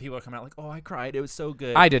why some people are coming out like, oh, I cried. It was so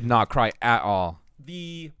good. I did not cry at all.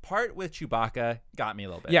 The part with Chewbacca got me a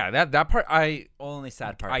little bit. Yeah, that part Only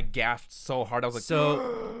sad part. I gasped so hard. I was like,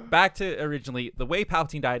 So back to originally, the way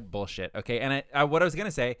Palpatine died, bullshit. Okay, and what I was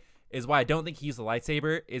gonna say is why I don't think he used the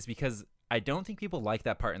lightsaber is because I don't think people like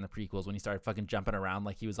that part in the prequels when he started fucking jumping around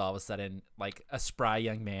like he was all of a sudden like a spry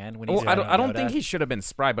young man. When he's I don't Yoda. think he should have been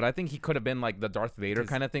spry, but I think he could have been like the Darth Vader 'Cause-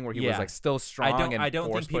 kind of thing where he yeah. was like still strong. I don't and think people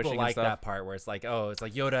force-pushing and like stuff. that part where it's like, oh, it's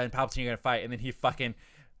like Yoda and Palpatine are gonna fight, and then he fucking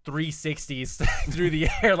 360s through the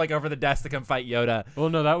air like over the desk to come fight Yoda. Well,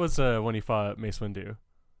 no, that was when he fought Mace Windu.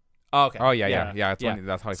 Oh, okay. Oh yeah. Yeah.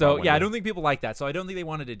 That's how. He So fought yeah, I Windu. don't think people like that. So I don't think they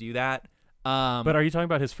wanted to do that. But are you talking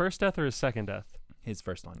about his first death or his second death? His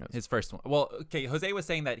first one. His first one. Well, okay, Jose was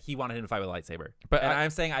saying that he wanted him to fight with a lightsaber. But and I-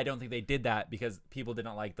 I'm saying I don't think they did that because people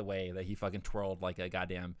didn't like the way that he fucking twirled like a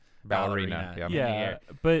goddamn Ballerina, ballerina. yeah. in the Yeah, air.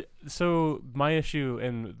 but so my issue,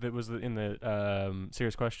 and that was in the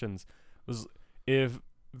serious questions, was if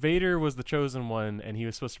Vader was the chosen one and he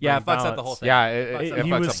was supposed to Yeah, bring it fucks up the balance, whole thing. Yeah, Fucks it up. fucks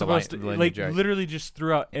he up was the supposed to lineage, like yeah. literally just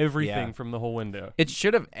threw out everything Yeah. from the whole window. It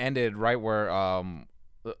should have ended right where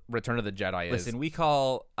Return of the Jedi is. Listen, we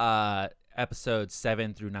call episodes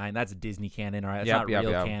 7 through 9. That's Disney canon, all right? It's Yep, not yep,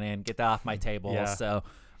 real yep. canon. Get that off my table. Yeah. So,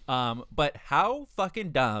 but how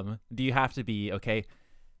fucking dumb do you have to be? Okay.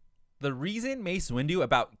 The reason Mace Windu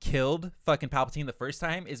about killed fucking Palpatine the first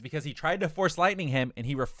time is because he tried to force lightning him and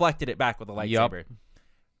he reflected it back with a Yup. lightsaber.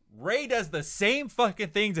 Rey does the same fucking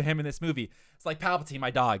thing to him in this movie. It's like Palpatine, my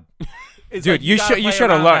dog. It's Dude, like, you gotta play should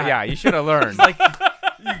have around learned. that. Yeah, you should have learned. It's like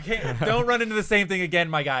you can't. Don't run into the same thing again,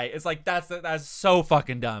 my guy. It's like that's so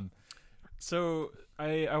fucking dumb. So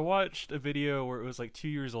I watched a video where it was like 2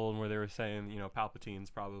 years old, where they were saying, you know, Palpatine's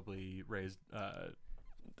probably raised,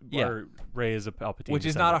 Yeah. or Rey is a Palpatine, Which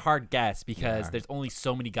is not a descendant. hard guess because Yeah. there's only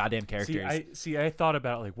so many goddamn characters. I thought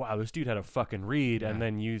about it like, wow, this dude had a fucking read, Yeah. and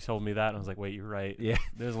then you told me that, and I was like, wait, you're right. Yeah.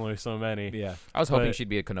 There's only so many. Yeah. I was hoping but- she'd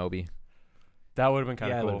be a Kenobi. That would have been kind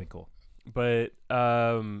Yeah, of it would cool. have been cool.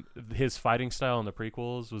 But his fighting style in the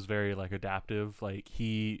prequels was very like adaptive. Like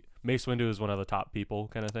Mace Windu is one of the top people,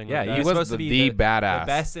 kind of thing. Yeah, like he that. He was was supposed to the be the badass.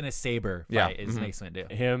 best in a saber Yeah. fight is Mhm. Mace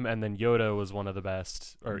Windu. Him, and then Yoda was one of the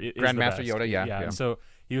best, or is the Grandmaster best. Yoda, yeah. So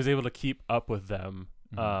he was able to keep up with them,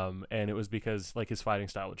 Mhm. and it was because like his fighting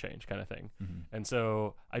style would change, kind of thing. Mhm. And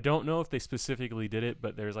so I don't know if they specifically did it,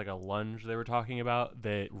 but there's like a lunge they were talking about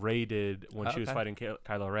that Rey did when she was Okay. fighting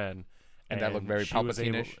Kylo Ren, And that looked very she was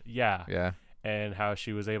able- Palpatine-ish? Yeah, Yeah. and how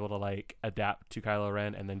she was able to like adapt to Kylo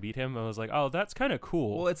Ren and then beat him. I was like, oh, that's kind of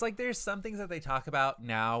cool. Well, it's like there's some things that they talk about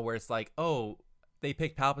now where it's like, oh, they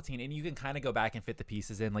picked Palpatine, and you can kind of go back and fit the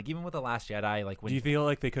pieces in. Like even with the Last Jedi, like when Do you feel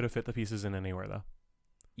like they could have fit the pieces in anywhere though?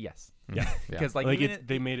 yes, Yeah. because like, Like even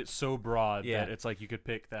they made it so broad Yeah. that it's like you could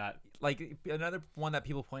pick that. like another one that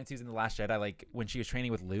people point to is in the Last Jedi, like when she was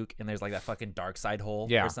training with Luke, and there's like that fucking dark side hole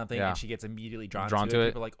Yeah, or something, yeah. and she gets immediately drawn Drawn to to it. it.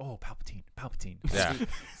 People are like, oh, Palpatine. Yeah.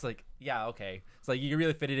 It's like, yeah, okay. It's like you can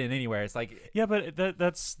really fit it in anywhere. It's like, Yeah, but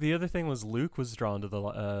that's the other thing was Luke was drawn to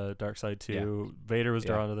the dark side too. Vader was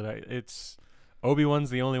Yeah. drawn to the dark. It's Obi-Wan's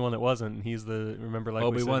the only one that wasn't. And he's the remember like we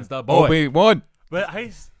Obi-Wan's said. the boy. Obi-Wan. But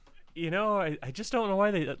I just don't know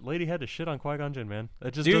why that lady had to shit on Qui-Gon Jinn, man.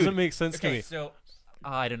 That just Dude. doesn't make sense to Okay, me. so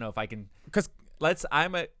I don't know if I can. 'Cause-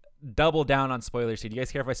 I'm a double down on spoilers here. Do you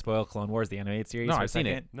guys care if I spoil Clone Wars, the animated series? No, for a I've seen it.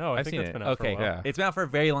 second? No, I I've think seen that's it. been out for Okay, a while. Yeah. it's been out for a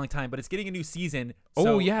very long time, but it's getting a new season. Oh,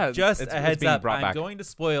 So yeah, just it's a heads being up. brought I'm back. going to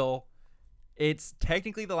spoil. It's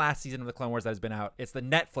technically the last season of the Clone Wars that has been out. It's the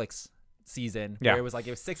Netflix season Yeah. where it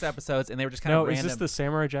was 6 episodes, and they were just kind No, of is random. this the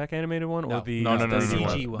Samurai Jack animated one No. or the No, the no.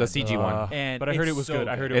 CG one. The CG one. And but I heard it's it was so good.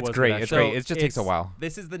 I heard it It's was great. Good, It's actually. great. It just takes a it's- while.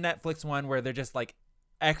 This is the Netflix one where they're just like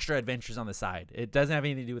extra adventures on the side. It doesn't have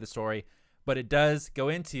anything to do with the story, but it does go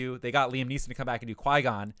into. They got Liam Neeson to come back and do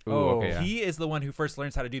Qui-Gon. Ooh, Oh. okay, yeah. He is the one who first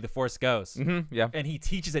learns how to do the Force Ghost, Yeah. and he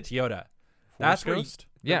teaches it to Yoda. Force That's where Ghost?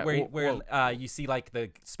 Yeah, where you see like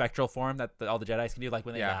the spectral form that all the Jedis can do, like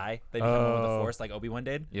when they Yeah. die, they become one with the Oh. Force, like Obi-Wan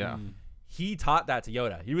did. Yeah. Mm. He taught that to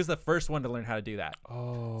Yoda. He was the first one to learn how to do that.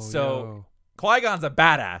 Oh, So- Qui-Gon's a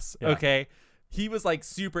badass. Yeah. Okay, he was like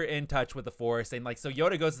super in touch with the Force, and like so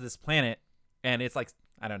Yoda goes to this planet, and it's like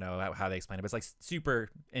I don't know how they explain it, but it's like super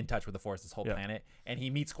in touch with the Force, this whole Yeah. planet, and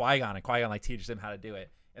he meets Qui-Gon, and Qui-Gon like teaches him how to do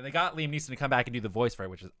it, and they got Liam Neeson to come back and do the voice for it,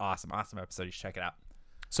 which is awesome episode. You should check it out.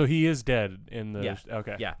 So he is dead in the. Yeah.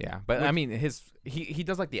 Okay. Yeah, Yeah, but Which- I mean, he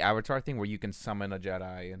does like the Avatar thing where you can summon a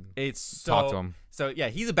Jedi and it's so, talk to him. So yeah,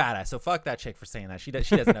 he's a badass. So fuck that chick for saying that. She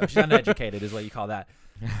doesn't know. She's uneducated, is what you call that.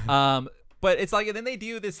 But it's like, and then they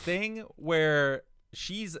do this thing where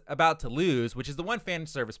she's about to lose, which is the one fan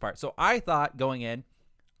service part. So I thought going in,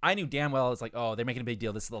 I knew damn well it's like, oh, they're making a big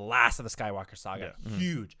deal. This is the last of the Skywalker saga. Yeah.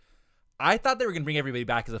 Huge. I thought they were gonna bring everybody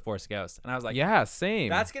back as a Force Ghost, and I was like, Yeah, same.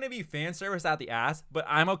 that's gonna be fan service out the ass. But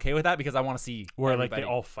I'm okay with that because I want to see Where like everybody. they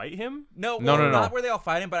all fight him? No, No, well, no, no. not where they all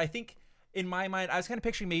fight him, but I think in my mind, I was kind of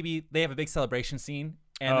picturing maybe they have a big celebration scene,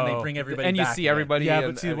 and then they Oh. bring everybody and you back see again. everybody. Yeah,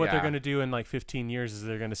 and- but see and- what they're yeah. gonna do in like 15 years is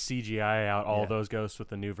they're gonna CGI out all Yeah. those ghosts with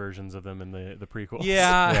the new versions of them in the prequels.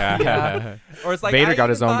 Yeah, Yeah. Or it's like Vader I got even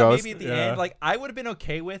his own thought ghost. Maybe at the Yeah. end, like I would have been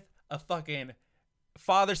okay with a fucking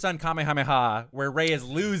father-son Kamehameha where Rey is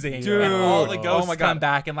losing, and all the Dude. ghosts Oh my come God.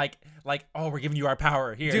 back and like oh, we're giving you our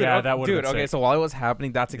power here. Dude, Yeah, okay, that would've dude. been Okay, sick. so while it was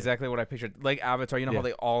happening, that's exactly what I pictured. Like Avatar, you know Yeah. how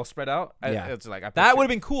they all spread out? Yeah. It's like That would have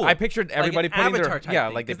been cool. I pictured everybody an putting Avatar their type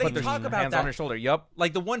thing, like they 'cause put they their talk about hands that. on their shoulder. Yup.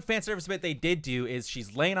 Like the one fan service bit they did do is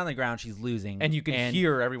she's laying on the ground, she's losing, And you can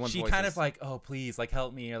hear everyone's She voices. kind of like, oh please, like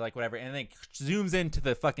help me or like whatever, and then zooms into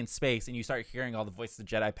the fucking space, and you start hearing all the voices of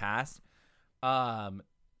Jedi past.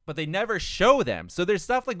 But they never show them. So there's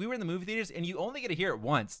stuff like we were in the movie theaters, and you only get to hear it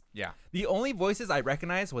once. Yeah. The only voices I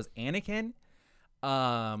recognized was Anakin,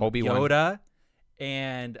 Obi-Wan. Yoda,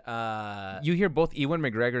 and You hear both Ewan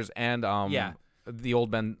McGregor's and Yeah. the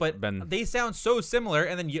old Ben. but Ben. they sound so similar.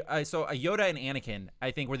 And then so Yoda and Anakin,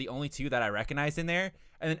 I think, were the only two that I recognized in there.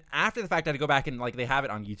 And then after the fact, I had to go back and like they have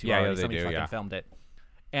it on YouTube Yeah, already. they Somebody do, fucking yeah. filmed it,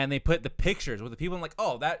 and they put the pictures with the people. I'm like,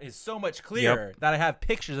 oh, that is so much clearer that I have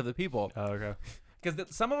pictures of the people Oh, okay.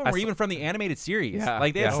 because some of them I were saw- even from the animated series. Yeah,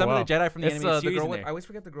 Like they have yeah. some Oh, of the Jedi from the It's animated the series girl in with. there. I always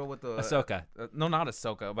forget the girl with the Ahsoka, no, not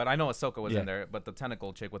Ahsoka, but I know Ahsoka was Yeah. in there. But the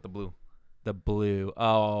tentacle chick with the blue. the blue.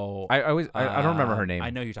 Oh, I don't remember her name.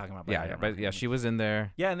 I know who you're talking about. But I Yeah, don't yeah, remember but her yeah, name. she was in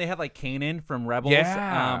there. Yeah, and they had like Kanan from Rebels.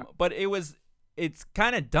 Yeah. But it's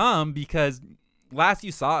kind of dumb because last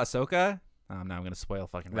you saw Ahsoka. Now I'm gonna spoil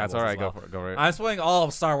fucking. That's Rebels all right. as well. Go for it. Go for it. I'm spoiling all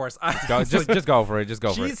of Star Wars. Just go for it. Just go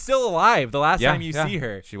for She's it. still alive. The last Yeah, time you yeah. see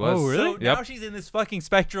her. She was. Oh, really? So now Yep. she's in this fucking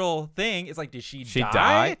spectral thing. It's like, did she She die?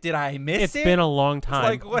 die? Did I miss It's it? been a long It's time.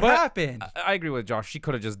 like, what But- happened? I agree with Josh. She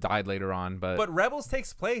could have just died later on, but But Rebels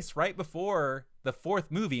takes place right before the 4th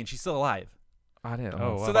movie, and she's still alive. I didn't.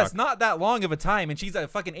 Oh, wow. So that's not that long of a time, and she's a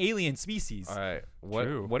fucking alien species. all right.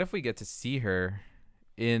 True. What if we get to see her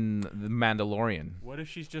in the Mandalorian? What if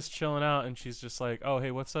she's just chilling out and she's just like, "Oh,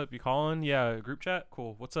 hey, what's up? You calling? Yeah, group chat.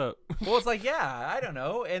 Cool. What's up?" Well, it's like, yeah, I don't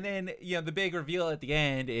know. And then, the big reveal at the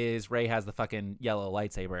end is Rey has the fucking yellow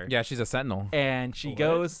lightsaber. Yeah, she's a Sentinel. And she What?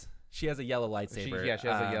 goes, she has a yellow lightsaber. She has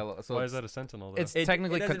a yellow. So Why is that a sentinel? Though? It's It-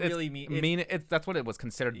 technically it doesn't it's- really mean- that's what it was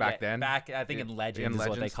considered back Yeah, then. Back, I think in Legends is what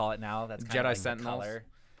they Legends. call it now. That's kind Jedi of like Sentinels. the color.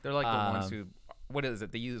 They're like the ones Um, who. What is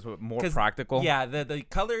it? They use more 'Cause- practical. Yeah, the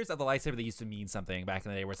colors of the lightsaber, they used to mean something back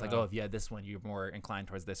in the day where it's like, Oh. oh, if you had this one, you're more inclined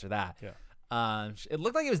towards this or that. Yeah. It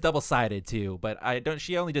looked like it was double-sided too, but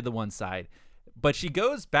she only did the one side. But she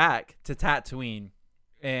goes back to Tatooine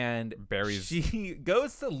and she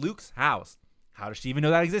goes to Luke's house. How does she even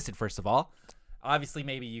know that existed, first of all? Obviously,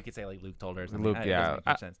 maybe you could say like Luke told her or something. Luke, It yeah. doesn't make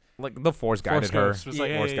much sense. Like the Force guided her. Ghost was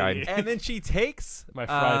like, Force hey, guide. And then she takes My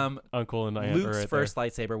fried uncle and aunt Luke's are right first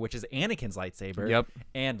lightsaber, which is Anakin's lightsaber. Yep.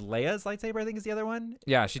 And Leia's lightsaber, I think, is the other one.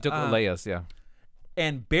 Yeah, she took Leia's. Yeah.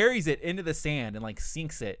 And buries it into the sand and like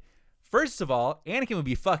sinks it. First of all, Anakin would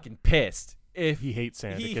be fucking pissed if He hates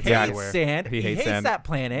sand. he It gets hates everywhere. sand. He He hates hates sand. that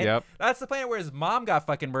planet. Yep. That's the planet where his mom got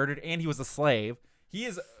fucking murdered and he was a slave. He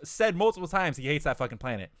has said multiple times he hates that fucking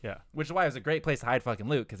planet. Yeah. Which is why it was a great place to hide fucking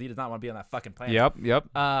Luke, because he does not want to be on that fucking planet. Yep.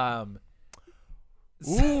 Ooh,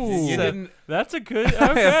 so- didn't- that's a good.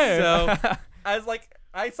 Okay. So I was like,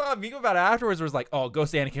 I saw a meme about it afterwards where it was like, oh,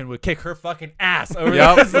 Ghost Anakin would kick her fucking ass over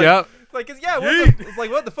Yep. this. Yep. Like, it's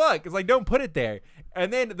like, what the fuck? It's like, don't put it there.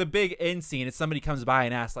 And then the big end scene is somebody comes by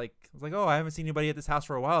and asks, like, it's like, oh, I haven't seen anybody at this house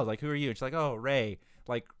for a while. I was like, who are you? And she's like, oh, Ray.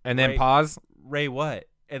 Like, And then Ray, pause. Ray what?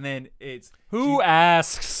 And then it's Who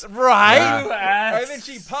asks? right. Yeah. Who asks? And then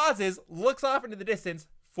she pauses, looks off into the distance.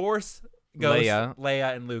 Force Ghost, Leia.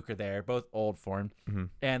 Leia and Luke are there, both old form,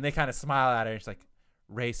 and they kind of smile at her. And she's like,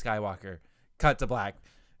 "Ray Skywalker." Cut to black.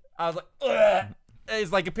 I was like, ugh.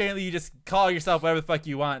 It's like apparently you just call yourself whatever the fuck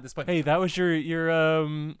you want at this point. Hey, that was your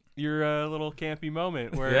little campy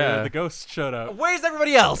moment where Yeah. the ghost showed up. Where's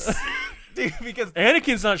everybody else? Dude, because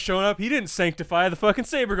Anakin's not showing up. He didn't sanctify the fucking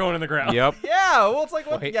saber going in the ground. Yep. yeah, well, it's like,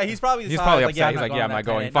 what? Well, yeah, he's probably he's decided, probably like, upset. yeah, He's like, going yeah, on I'm not that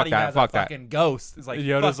going. planet. Fuck Not even that, as a fuck that. fucking ghost. It's like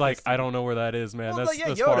Yoda's fuck like, this. I don't know where that is, man. Well, that's like, yeah,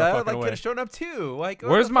 that's far Yoda fucking like away. could have shown up too. Like,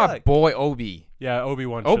 what Where's the my fuck? boy Obi? Yeah,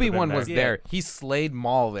 Obi-Wan. Obi-Wan was was there. He slayed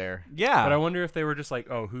Maul there. Yeah, But I wonder if they were just like,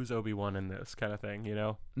 oh, who's Obi-Wan in this kind of thing, you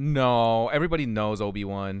know? No, everybody knows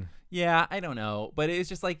Obi-Wan. yeah, I don't know, but it's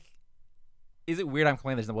just like, is it weird I'm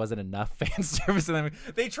complaining there wasn't enough fan service in them?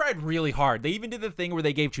 They tried really hard. They even did the thing where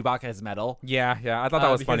they gave Chewbacca his medal. Yeah. I thought that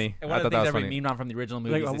was Because funny. One I of the thought that things was everybody funny. memed on from the original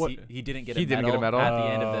movies Like, is what- he didn't get He a didn't medal get a medal? at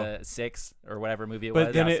the end of Oh. the 6 or whatever movie it But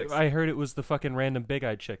was. then Yeah, it, 6. I heard it was the fucking random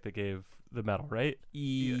big-eyed chick that gave the medal, right?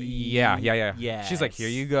 Yeah. Yes. She's like, here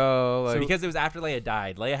you go. Like, because it was after Leia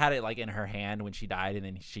died. Leia had it like in her hand when she died, and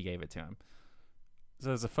then she gave it to him.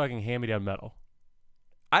 So it's a fucking hand-me-down medal.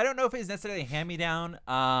 I don't know if it's necessarily a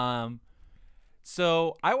hand-me-down.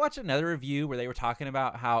 So I watched another review where they were talking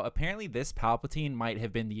about how apparently this Palpatine might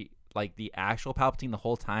have been the actual Palpatine the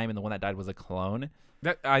whole time, and the one that died was a clone.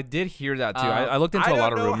 I did hear that too. I looked into I a lot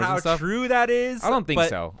don't of know rumors how and stuff. true that is. I don't think but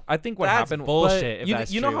so. I think what that's happened bullshit. If you,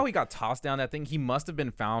 that's you know true. how he got tossed down that thing? He must have been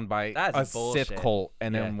found by That's a bullshit. Sith cult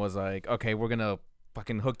and Yeah. then was like, okay, we're gonna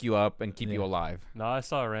fucking hook you up and keep you Yeah. alive. No, I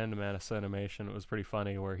saw a random ass animation. It was pretty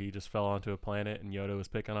funny where he just fell onto a planet and Yoda was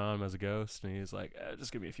picking on him as a ghost, and he's like,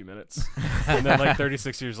 just give me a few minutes. And then like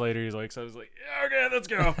 36 years later, he's like, so I was like, yeah, okay, let's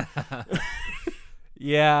go.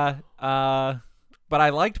 Yeah, but I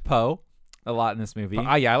liked Poe a lot in this movie.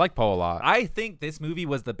 Yeah, I like Poe a lot. I think this movie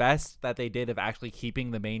was the best that they did of actually keeping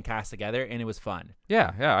the main cast together, and it was fun.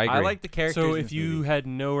 Yeah, I agree. I like the characters. So in if this you movie. had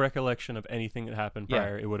no recollection of anything that happened Yeah.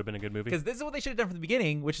 prior, it would have been a good movie. Because this is what they should have done from the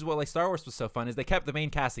beginning, which is what like Star Wars was so fun, is they kept the main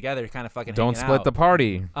cast together, kind of fucking Don't hanging split out. the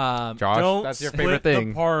party, Josh. Josh. That's your favorite split the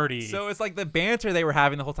thing. party. So it's like the banter they were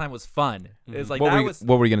having the whole time was fun. It's like what, that were you, was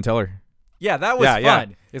what were you gonna tell her? that was yeah.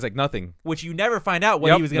 fun. It's like nothing. Which you never find out what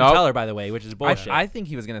Yep, he was gonna nope. tell her, by the way, which is bullshit. I think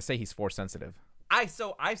he was gonna say he's force sensitive.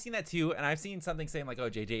 So I've seen that too, and I've seen something saying like, "Oh,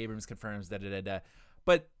 J.J. Abrams confirms da."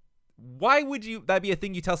 But why would that be a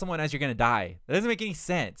thing you tell someone as you're gonna die? That doesn't make any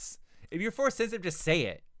sense. If you're force sensitive, just say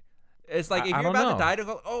it. It's like if I you're don't about know. to die, to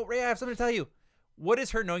go, "Oh, Ray, I have something to tell you." What is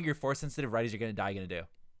her knowing you're force sensitive right as you're gonna die gonna do?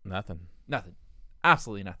 Nothing. Nothing.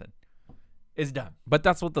 Absolutely nothing. It's dumb. But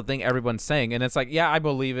that's what the thing everyone's saying, and it's like, yeah, I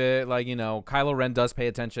believe it. Like, you know, Kylo Ren does pay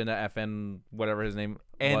attention to FN, whatever his name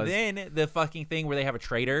And was. then the fucking thing where they have a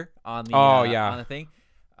traitor on the yeah. on the thing.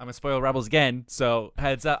 I'm gonna spoil Rebels again, so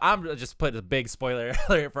heads up. I'm gonna just put a big spoiler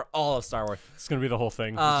alert for all of Star Wars. it's gonna be the whole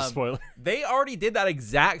thing. It's a spoiler. They already did that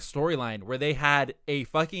exact storyline where they had a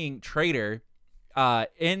fucking traitor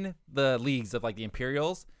in the leagues of like the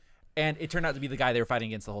Imperials, and it turned out to be the guy they were fighting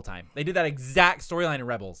against the whole time. They did that exact storyline in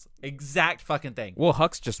Rebels. Exact fucking thing. Well,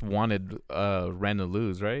 Hux just wanted Ren to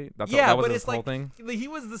lose, right? That Yeah, was but his it's whole like thing. he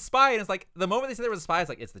was the spy, and it's like the moment they said there was a spy, it's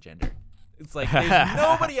like it's the gender. It's like there's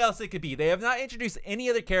nobody else it could be. They have not introduced any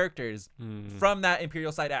other characters from that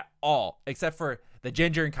Imperial side at all, except for the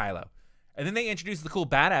Ginger and Kylo. And then they introduced the cool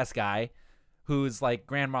badass guy, who's like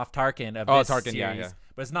Grand Moff Tarkin of Oh, this Tarkin, series. yeah.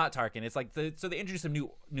 But it's not Tarkin. It's like so they introduce a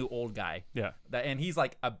new old guy. Yeah. And he's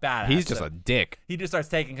like a badass. He's just So a dick. he just starts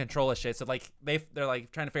taking control of shit. So like they're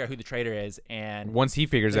like trying to figure out who the traitor is, and Once he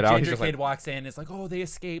figures the it out, he's ginger just kid like, walks in. It's like, oh, they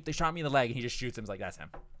escaped. They shot me in the leg, and he just shoots him. It's like, that's him.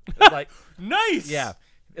 It's like, Nice. yeah.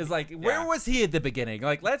 It's like, where Yeah. was he at the beginning?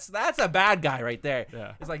 Like, that's a bad guy right there.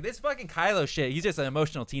 Yeah. It's like this fucking Kylo shit. He's just an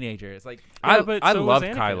emotional teenager. It's like, Yeah, but I so was love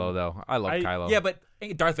Anakin. Kylo though. I love Kylo. yeah, but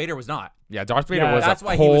Darth Vader was not. Yeah, Darth Vader Yeah, was that's a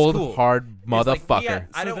why he was cold, cool. hard It's like, motherfucker. yeah,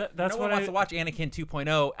 I So don't. that's no one what wants to watch Anakin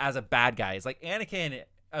 2.0 as a bad guy. It's like Anakin,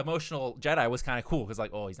 emotional Jedi, was kind of cool because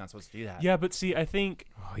like, oh, he's not supposed to do that. Yeah, but see, I think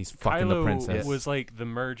Oh, he's fucking the Kylo princess. was like the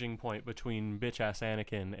merging point between bitch ass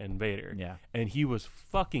Anakin and Vader. Yeah. And he was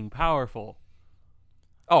fucking powerful.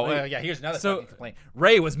 Oh, Like, yeah. Here's another so- fucking complaint.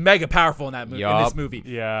 Rey was mega powerful in that movie. In this Yup. movie,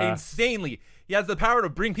 Yeah. insanely. He has the power to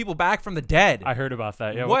bring people back from the dead. I heard about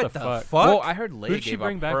that. Yeah, what what the fuck? Well, I heard Leia Who'd she gave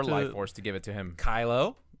bring up back her to life the- force to give it to him.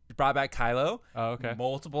 Kylo brought back Kylo Oh, okay.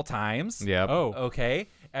 multiple times. Yep. Oh. Okay,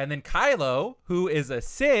 and then Kylo, who is a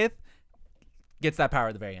Sith, gets that power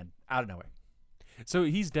at the very end, out of nowhere. So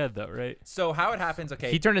he's dead though, right? So how it happens?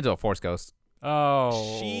 Okay, He turned into a force ghost.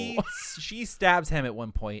 Oh. she stabs him at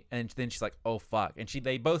one point, and then she's like, "Oh fuck!" And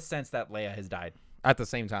they both sense that Leia has died. At the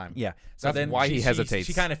same time. Yeah, so That's then why he she hesitates.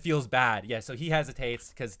 She kind of feels bad. Yeah, so he hesitates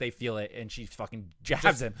because they feel it, and she fucking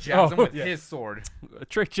jabs him. Jabs him with yeah. his sword.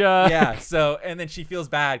 Tricked ya. Yeah. So and then she feels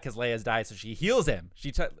bad because Leia's died, so she heals him.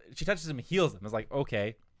 She touches him, and heals him. It's like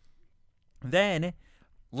okay. Then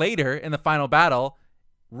later in the final battle,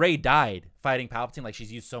 Rey died fighting Palpatine. Like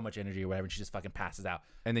she's used so much energy or whatever, and she just fucking passes out.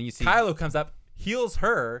 And then you see Kylo comes up, heals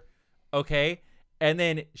her, okay, and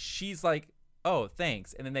then she's like, "Oh,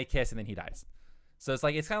 thanks," and then they kiss, and then he dies. So it's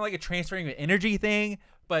kind of like a transferring of energy thing,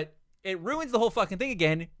 but it ruins the whole fucking thing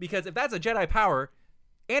again because if that's a Jedi power,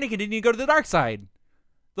 Anakin didn't even go to the dark side.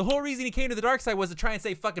 The whole reason he came to the dark side was to try and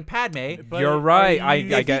save fucking Padme. But You're are right. you- I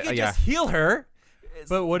If get he could yeah. just heal her.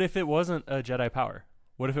 But what if it wasn't a Jedi power?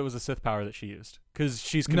 What if it was a Sith power that she used? Because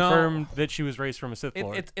she's No. confirmed that she was raised from a Sith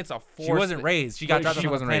Lord. It's a force. She wasn't raised. She got Well, dropped she off on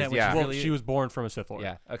the wasn't planet raised, when yeah. she well, really. she was born from a Sith Lord.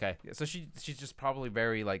 Yeah. Okay. So she's just probably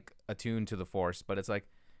very like attuned to the force, but it's like,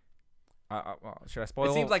 should I spoil?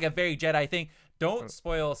 It seems like a very Jedi thing. Don't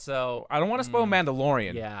spoil. So I don't want to spoil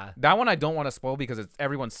Mandalorian. yeah. That one I don't want to spoil because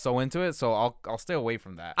everyone's so into it, so I'll stay away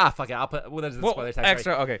from that. Ah, fuck it. I'll put. Well, there's the Well, spoiler text.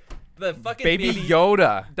 extra. Okay. The fucking Baby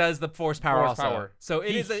Yoda. does the force power Force also. power. So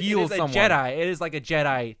it He is a heals someone. Jedi. It is like a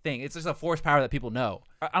Jedi thing. It's just a force power that people know.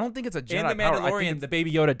 I don't think it's a Jedi In the power. I Mandalorian, think, the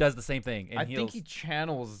Baby Yoda does the same thing. And I heals. think he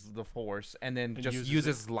channels the force and then And just uses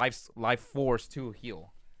uses life force to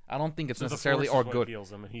heal. I don't think it's So the necessarily Force or is what good.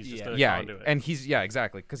 heals him, and he's just Yeah. a Yeah, conduit. and he's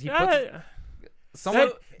exactly because he puts that, someone.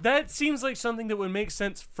 that seems like something that would make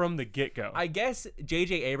sense from the get go. I guess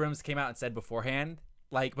J.J. Abrams came out and said beforehand,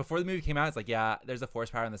 like before the movie came out, it's like, yeah, there's a force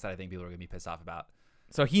power on this that I think people are gonna be pissed off about.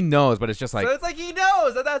 So he knows, but it's just like So it's like he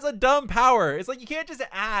knows that that's a dumb power. It's like you can't just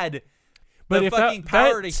add But the if fucking that,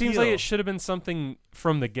 power that to seems heal. like it should have been something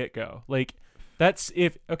from the get go. Like that's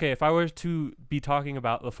if I were to be talking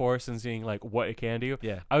about the Force and seeing like what it can do,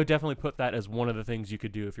 Yeah. I would definitely put that as one of the things you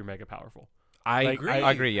could do if you're mega powerful. I Like, agree.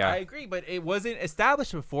 I agree. Yeah. I agree, but it wasn't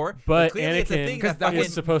established before. But clearly it's a thing Anakin that fucking,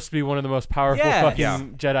 is supposed to be one of the most powerful Yeah. fucking Yeah.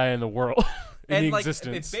 Jedi in the world in and the like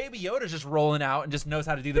existence. if Baby Yoda's just rolling out and just knows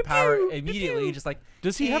how to do the power immediately, just like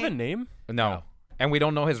Does he have eh. a name? No. And we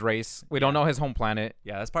don't know his race. We don't know his home planet.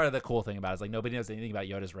 yeah, that's part of the cool thing about it. Is like nobody knows anything about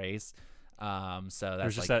Yoda's race. So that's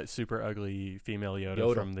There's just like that super ugly female Yoda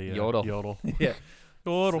Yodel. from the Yodel. Yodel. yeah.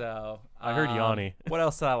 Yodel. So I heard Yanni. What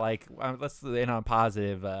else did I like? Let's end on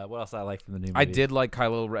positive. What else did I like from the new movie? I did like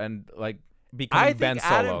Kylo Ren like becoming I think Ben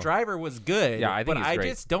Solo. Adam Driver was good. Yeah, I think but he's I great.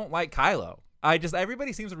 just don't like Kylo.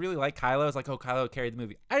 Everybody seems to really like Kylo. It's like, oh, Kylo carried the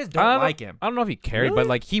movie. I just I don't don't like him. I don't know if he carried, Really? but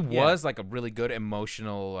like he Yeah. was like a really good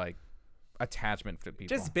emotional like attachment to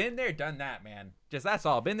people. Just been there, done that, man. Just that's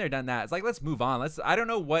all. Been there, done that. It's like let's move on. I don't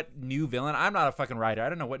know what new villain. I'm not a fucking writer. I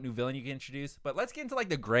don't know what new villain you can introduce. But let's get into like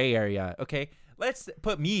the gray area. Okay, let's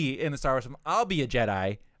put me in the Star Wars film. I'll be a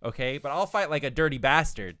Jedi. Okay, but I'll fight like a dirty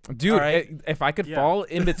bastard. dude, all right? if I could Yeah. fall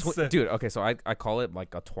in between, So- dude. Okay, so I call it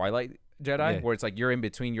like a Twilight Jedi, Yeah. where it's like you're in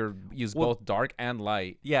between. You use Well- both dark and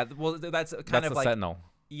light. Yeah. Well, that's kind That's of the like Sentinel.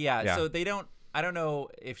 yeah. Yeah. So they don't. I don't know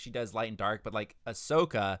if she does light and dark, but like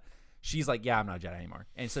Ahsoka, she's like, yeah, I'm not a Jedi anymore,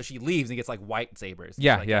 and so she leaves and gets like white sabers. She's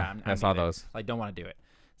Yeah, like, yeah, I'm I saw leaving. those. Like, don't want to do it.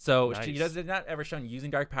 So she Nice. does not ever shown using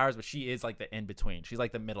dark powers, but she is like the in between. She's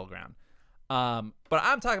like the middle ground. But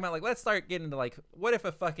I'm talking about like let's start getting into like what if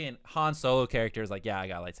a fucking Han Solo character is like, yeah, I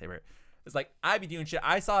got a lightsaber. It's like I'd be doing shit.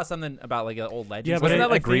 I saw something about like an old legend. Yeah, but Wasn't I- that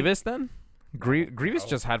like think- Grievous then? Grievous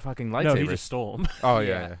just had fucking lightsabers. No, he just stole them. oh Yeah.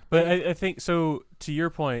 yeah. But I think so. To your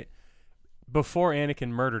point, before Anakin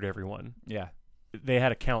murdered everyone, Yeah. they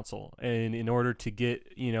had a council, and in order to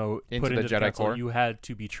get Into put the into the Jedi council, Corps? you had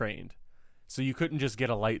to be trained. So you couldn't just get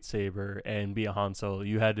a lightsaber and be a Han Solo.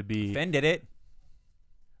 You had to be. Finn did it.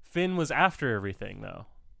 Finn was after everything though.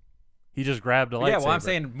 He just grabbed a lightsaber. Yeah, well, I'm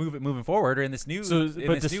saying moving forward or in this new. So, in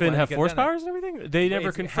but this does new Finn one, have he force could've done it. powers and everything? They never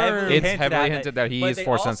It's confirmed. It's hinted heavily at hinted that he but is they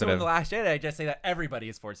force also sensitive. In the Last Jedi, just say that everybody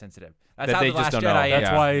is force sensitive. That's That how they the just Last don't know. Jedi. That's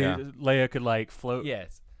Yeah, why yeah. Leia could like float.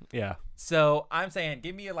 Yes. Yeah. So I'm saying,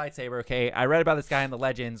 give me a lightsaber, okay? I read about this guy in the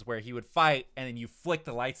Legends where he would fight and then you flick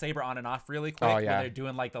the lightsaber on and off really quick Oh, when yeah. they're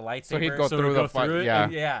doing like the lightsaber. So he'd go So through go the fight. through it Yeah.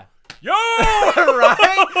 Yeah. Yo!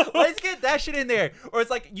 Right? Let's get that shit in there. Or it's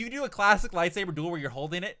like you do a classic lightsaber duel where you're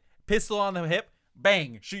holding it, pistol on the hip,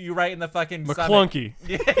 bang, shoot you right in the fucking stomach. McClunky.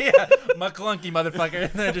 Yeah, McClunky motherfucker,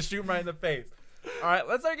 and then just shoot him right in the face. All right,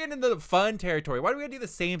 let's start getting into the fun territory. Why do we gotta do the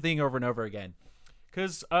same thing over and over again?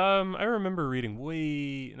 Because I remember reading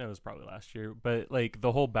no, it was probably last year, but like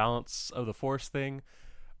the whole balance of the Force thing.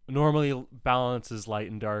 Normally, balance is light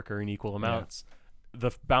and dark are in equal amounts.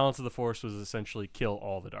 The balance of the Force was essentially kill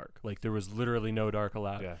all the dark. Like there was literally no dark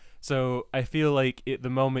allowed. Yeah. So I feel like the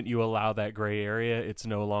moment you allow that gray area, it's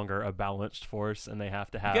no longer a balanced Force, and they have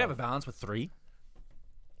to You have. could have a balance with 3.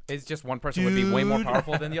 It's just one person would be way more Dude.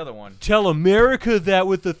 powerful than the other one. Tell America that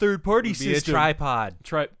with the third party Be a system. tripod.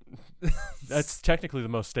 That's technically the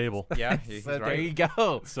most stable. Yeah, he's So there right. you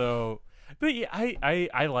go. So, but yeah,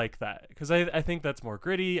 I like that because I think that's more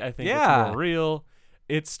gritty. I think Yeah. it's more real.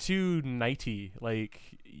 It's too nighty, like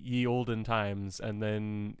ye olden times, and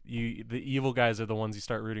then the evil guys are the ones you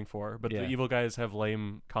start rooting for. But Yeah. the evil guys have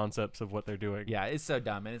lame concepts of what they're doing. Yeah, it's so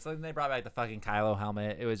dumb, and it's like they brought back the fucking Kylo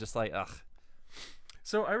helmet. It was just like, ugh.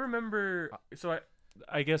 So I remember. So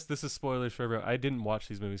I guess this is spoilers for everyone. I didn't watch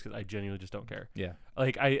these movies because I genuinely just don't care. Yeah.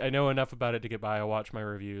 Like I know enough about it to get by. I watch my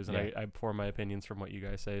reviews and Yeah. I form my opinions from what you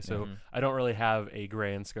guys say. So Mhm. I don't really have a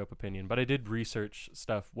grand scope opinion, but I did research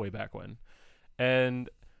stuff way back when.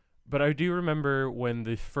 But I do remember when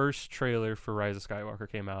the first trailer for Rise of Skywalker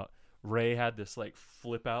came out, Rey had this like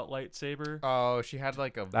flip out lightsaber. Oh, she had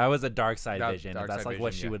like a. That was a dark side That- vision. dark That's side like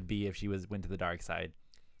what vision, she yeah. would be if she went to the dark side.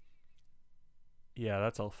 Yeah,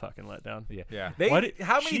 that's all fucking let down. Yeah. Yeah.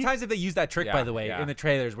 How many she- times have they used that trick, by Yeah, the way, yeah. in the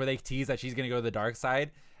trailers where they tease that she's gonna go to the dark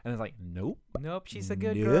side, and it's like, nope, she's a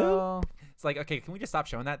good Nope. girl. It's like, okay, can we just stop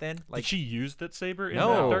showing that then? Like, Did she use that saber in No,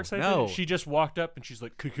 that dark side? no. She just walked up and she's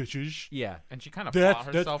like, "Kukushsh." yeah. And she kind of That's- fought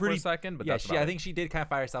that's herself for pretty- a second, but Yeah, that's I about it. think she did kind of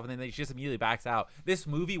fire herself, and then she just immediately backs out. This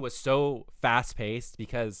movie was so fast paced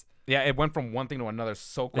because Yeah, it went from one thing to another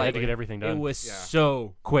so They had quickly. to get everything done. it was Yeah.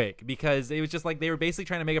 so quick because it was just like they were basically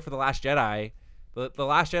trying to make it for the Last Jedi. The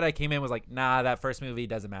Last Jedi came in and was like, nah, that first movie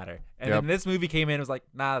doesn't matter, and Yep. then this movie came in and was like,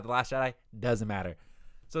 nah, the Last Jedi doesn't matter.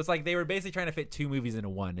 So it's like they were basically trying to fit 2 movies into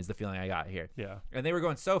one. Is the feeling I got here. Yeah. And they were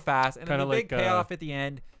going so fast, and then Kinda the big like, payoff at the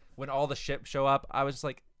end when all the ships show up. I was just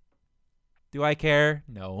like, do I care?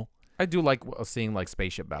 No. I do like seeing like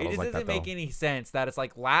spaceship It battles just like doesn't that make though. any sense that it's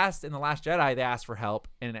like in the Last Jedi they asked for help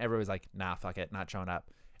and everybody's like, nah, fuck it, not showing up.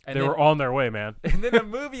 And They then, were on their way, man. and then a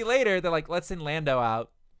movie later they're like, let's send Lando out.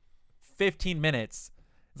 15 minutes.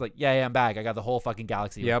 It's like, yeah, I'm back. I got the whole fucking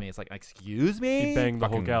galaxy Yep. with me. It's like, excuse me. He banged the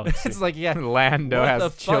whole Fucking- galaxy. It's like, yeah. Lando What has the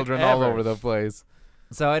fuck children all ever. over the place.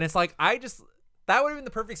 So, and it's like, that would have been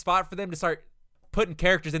the perfect spot for them to start putting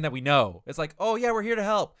characters in that we know. It's like, oh, yeah, we're here to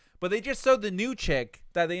help. But they just showed the new chick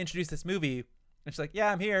that they introduced this movie. And she's like,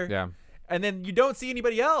 yeah, I'm here. Yeah. And then you don't see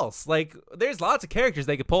anybody else. Like, there's lots of characters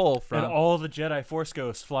they could pull from. And all the Jedi Force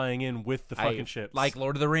ghosts flying in with the fucking ships. Like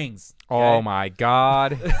Lord of the Rings. Oh okay? my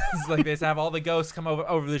God. It's like they just have all the ghosts come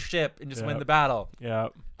over the ship and just win Yep. the battle. Yeah.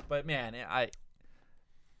 But man,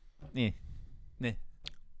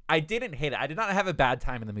 I didn't hate it. I did not have a bad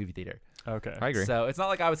time in the movie theater. Okay. I agree. So it's not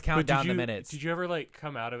like I was counting But down the minutes. Did you ever like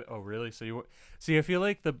come out of it? Oh, really? So see, I feel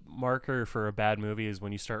like the marker for a bad movie is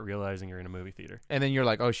when you start realizing you're in a movie theater. And then you're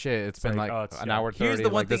like, oh shit, it's been like, like oh, it's- an yeah. hour 30. Here's the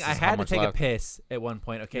one like, thing: this I is how had to much take left. a piss at one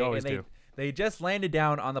point. Okay, You always and do. they just landed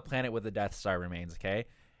down on the planet with the Death Star remains. Okay,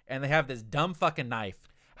 and they have this dumb fucking knife.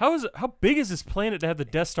 How big is this planet to have the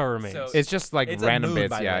Death Star remains? So- It's just like It's a random moon, bits.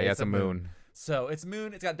 by the Yeah, way. yeah, It's it's a a moon. moon. So it's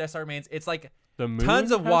moon. It's got Death Star remains. It's like the moon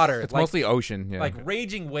tons of has- water. It's like, mostly ocean. Yeah. like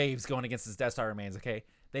raging waves going against this Death Star remains. Okay,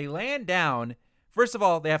 they land down. First of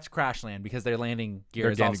all, they have to crash land because their landing gear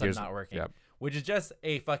Their is all of a landing sudden gear's- not working. yep. Which is just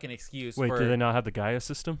a fucking excuse. Wait, for, do they not have the Gaia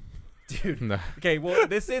system? dude? No. Okay, well,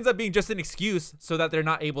 this ends up being just an excuse so that they're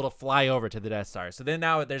not able to fly over to the Death Star. So then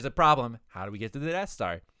now there's a problem. How do we get to the Death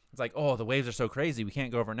Star? It's like, oh, the waves are so crazy, we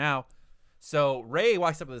can't go over now. So Rey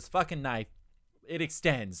walks up with this fucking knife. It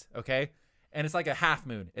extends, okay? And it's like a half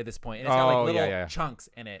moon at this point. And it's got Oh, like little yeah. chunks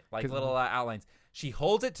in it, like 'Cause- little outlines. She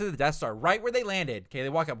holds it to the Death Star right where they landed. Okay, they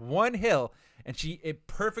walk up one hill, and it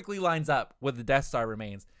perfectly lines up where the Death Star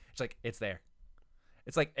remains. She's like, it's there.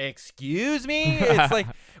 It's like, excuse me? It's like,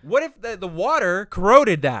 what if the water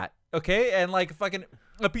corroded that? Okay, and like fucking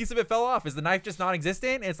a piece of it fell off. Is the knife just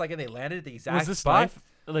non-existent? It's like, and they landed at the exact Was this spot. knife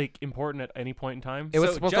like important at any point in time? It was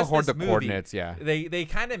So supposed to just hoard the this movie, coordinates. Yeah. They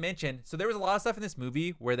kind of mentioned, so there was a lot of stuff in this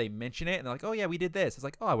movie where they mention it and they're like, oh yeah, we did this. It's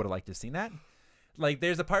like, oh, I would have liked to have seen that. Like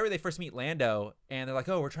there's a part where they first meet Lando and they're like,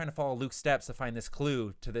 oh, we're trying to follow Luke's steps to find this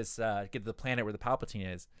clue to this get to the planet where the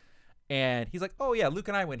Palpatine is. And he's like, oh yeah, Luke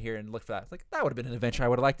and I went here and looked for that. It's like, that would have been an adventure I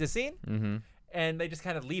would have liked to have seen. Mm-hmm. And they just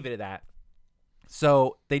kind of leave it at that.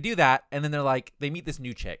 So they do that, and then they're like, they meet this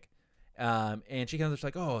new chick. And she comes up, she's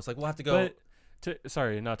like, oh, it's like, we'll have to go.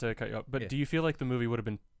 Sorry, not to cut you off, but Yeah. do you feel like the movie would have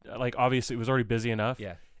been like, obviously it was already busy enough?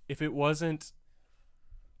 Yeah. If it was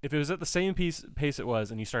at the same pace it was,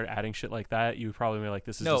 and you started adding shit like that, you would probably be like,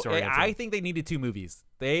 "This is No, disorienting." I think they needed 2 movies.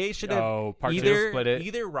 They should have part two. Split it.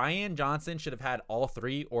 either Ryan Johnson should have had all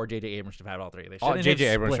 3, or J.J. Abrams should have had all 3. They Oh, shouldn't J.J.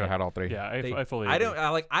 have Abrams split should have it. had all 3. Yeah, I They- fully. I agree.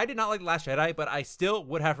 don't I did not like The Last Jedi, but I still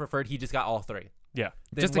would have preferred he just got all 3. Yeah,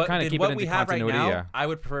 Just to kinda keep it what into we have right continuity, now. yeah. I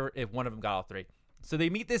would prefer if one of them got all 3. So they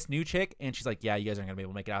meet this new chick, and she's like, "Yeah, you guys aren't gonna be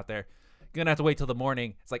able to make it out there. You're gonna have to wait till the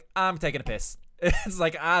morning." It's like, I'm taking a piss. It's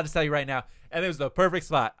like, I'll just tell you right now. And it was the perfect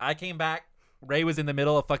spot. I came back. Ray was in the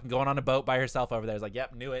middle of fucking going on a boat by herself over there. I was like,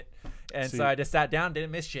 "Yep, knew it." And See- so I just sat down, didn't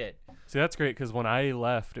miss shit. see, that's great because when I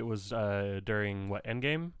left, it was during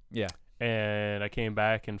Endgame, Yeah. and I came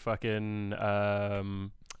back and fucking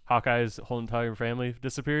Hawkeye's whole entire family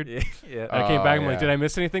disappeared. Yeah. I came back. I'm like, yeah. did I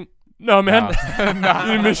miss anything? No, man. You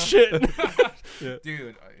didn't miss shit.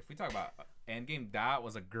 Dude, if we talk about Endgame, that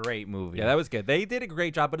was a great movie. Yeah, that was good. They did a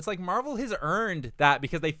great job, but it's like Marvel has earned that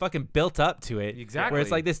because they fucking built up to it. Exactly. Where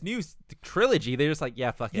it's like this new trilogy, they're just like,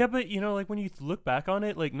 yeah, fuck it. Yeah, but you know, like when you look back on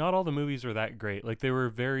it, like not all the movies were that great. Like they were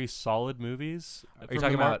very solid movies. Are you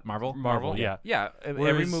talking about Marvel? Marvel, yeah. Yeah, every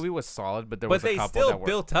Whereas- movie was solid, but there But was a they couple still that were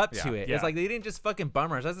built up yeah. to it. Yeah. It's like they didn't just fucking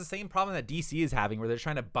bum rush. That's the same problem that DC is having, where they're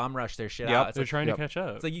trying to bum rush their shit Yep. out. It's They're like, trying to catch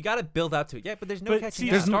up. it's like you got to build up to it. Yeah, but there's no But catching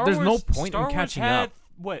see, up. There's no Wars- point in Star Wars catching had, up.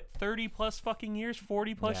 What, 30 plus fucking years,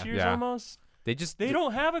 40 plus Yeah. years Yeah. almost. They just They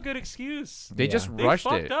don't have a good excuse. They Yeah. just They rushed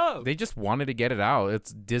fucked it. up. They just wanted to get it out.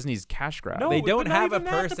 It's Disney's cash grab. No, They but don't not have a even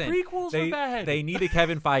that, person. The prequels they were bad. they need a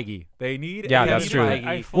Kevin Feige. They need Yeah, a that's Kevin true. Feige.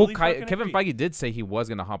 I Well, fully fucking Kevin agree. Feige did say he was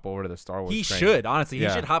gonna hop over to the Star Wars. He train. should, honestly. He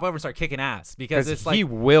Yeah. should hop over and start kicking ass because it's like, he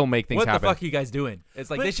will make things what happen. the fuck are you guys doing?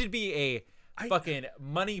 It's like But- this should be a fucking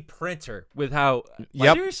money printer with how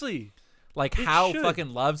Yep. Seriously. like It how should.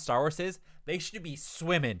 fucking love Star Wars is. They should be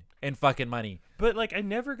swimming in fucking money. But like I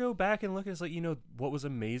never go back and look at like, you know, what was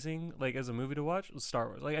amazing like as a movie to watch was Star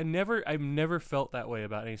Wars. Like I've never felt that way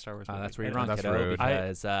about any Star Wars movie. That's where you're And- wrong, that's kiddo. rude.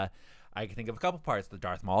 Because I can think of a couple parts. The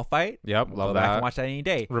Darth Maul fight. Yep, We'll love go back and that. watch that any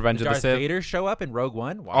day. Revenge of the Darth Sith. Vader show up in Rogue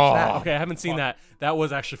One. Watch Oh, that. Okay, I haven't seen that. That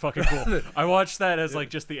was actually fucking cool. I watched that as like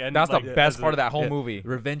just the end. That's like, the best as part a- of that whole Yeah. movie.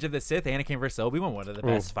 Revenge of the Sith. Anakin versus Obi-Wan. One of the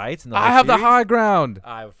best fights in the I whole have the series. high ground.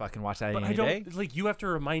 I would fucking watch that But I any day. don't like. You have to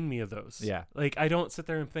remind me of those. Yeah. Like I don't sit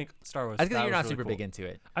there and think Star Wars. I think that you're was not really super cool. big into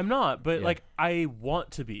it. I'm not, but Yeah. like I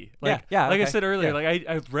want to be. Yeah, Like, yeah, Like I okay. said earlier, Yeah. like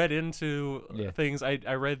I read into Yeah. things. I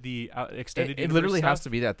read the extended. It literally universe has stuff. to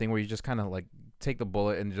be that thing where you just kind of like take the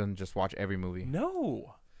bullet and then just watch every movie.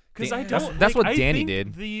 No. Because Da- I that's- don't. that's like, what I Danny think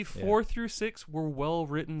did. The 4 through 6 were well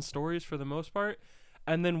written stories for the most part,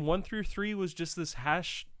 and then 1 through 3 was just this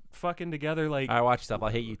hash fucking together. Like I watch stuff. I'll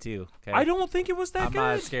hate you too. Okay. I don't think it was that I'm good.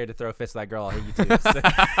 not scared to throw a fist at that girl. I'll hate you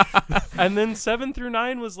too. And then 7 through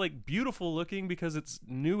 9 was like beautiful looking because it's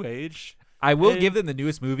new age. I will And- give them the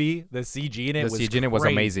newest movie. The CG in it The was CG in it was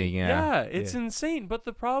crazy. amazing. Yeah, Yeah. it's insane. But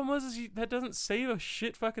the problem was is that doesn't save a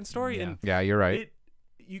shit fucking story. Yeah. And Yeah, you're right.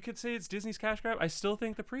 you could say it's Disney's cash grab. I still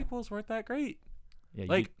think the prequels weren't that great. Yeah,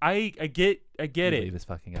 Like I get you it. believe this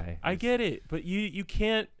fucking guy. I get it, but you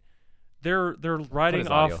can't. They're riding his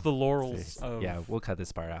off audio. the laurels of Yeah, we'll cut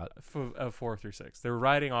this part out. of 4 through 6. They're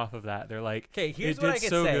riding off of that. They're like, Okay, here's it what did I can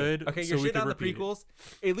so say. good. Okay, so you're we shitting could on the repeat it. prequels.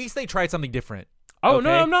 At least they tried something different. Oh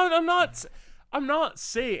no, okay? I'm not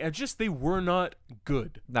saying. I just they were not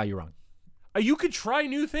good. No, you're wrong. You could try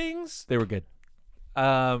new things. They were good.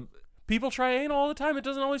 People try anal all the time. It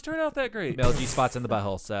doesn't always turn out that great. Male G spots in the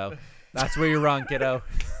butthole, so that's where you're wrong, kiddo.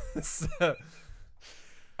 So-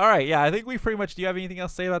 all right, yeah, I think we pretty much. Do you have anything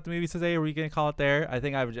else to say about the movie today? Are we gonna call it there? I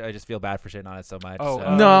think I just feel bad for shitting on it so much. Oh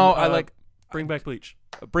so. No, I like Bring back Bleach.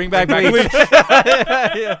 Bring back Bleach.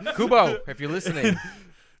 Kubo. If you're listening,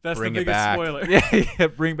 That's Bring the it biggest back. spoiler. yeah,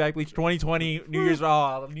 bring back Bleach 2020 New Year's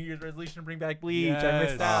resolution. Bring back Bleach. I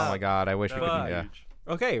missed Yes. out. oh my god, I wish we That could. would be Yeah. huge.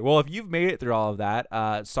 Okay, well, if you've made it through all of that,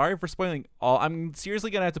 sorry for spoiling all. I'm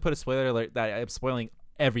seriously gonna have to put a spoiler alert that I'm spoiling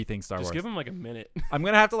everything Star Just Wars. give him like a minute. I'm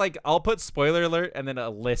gonna have to I'll put spoiler alert and then a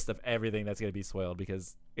list of everything that's gonna be spoiled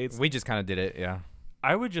because it's We just kind of did it. Yeah.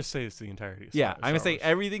 I would just say it's the entirety. Of yeah. Star I'm gonna say Wars.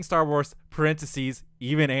 everything Star Wars parentheses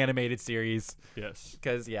even animated series Yes.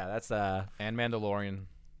 because yeah, that's And Mandalorian.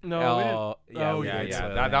 No. we didn't- oh yeah, oh, we yeah, did yeah.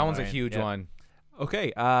 spoil That one's a Mandalorian. huge Yeah. one.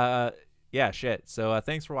 Okay. Yeah. Shit. So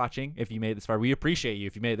thanks for watching. If you made it this far, we appreciate you.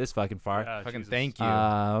 If you made it this fucking far. Yeah, Fucking Jesus. thank you.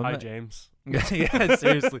 Hi, James. Yeah,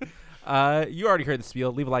 seriously. You already heard the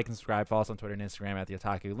spiel. Leave a like and subscribe. Follow us on Twitter and Instagram at the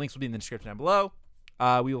Otaku. Links will be in the description down below.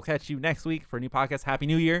 We will catch you next week for a new podcast. Happy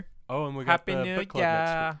New Year. Oh, and we got Happy the New book club Year.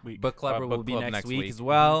 next week. Book Club will Book be Club next next week week. as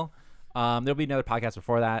well. There'll be another podcast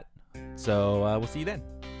before that. So we'll see you then.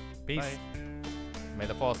 Peace. Bye. May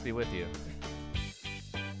the force be with you.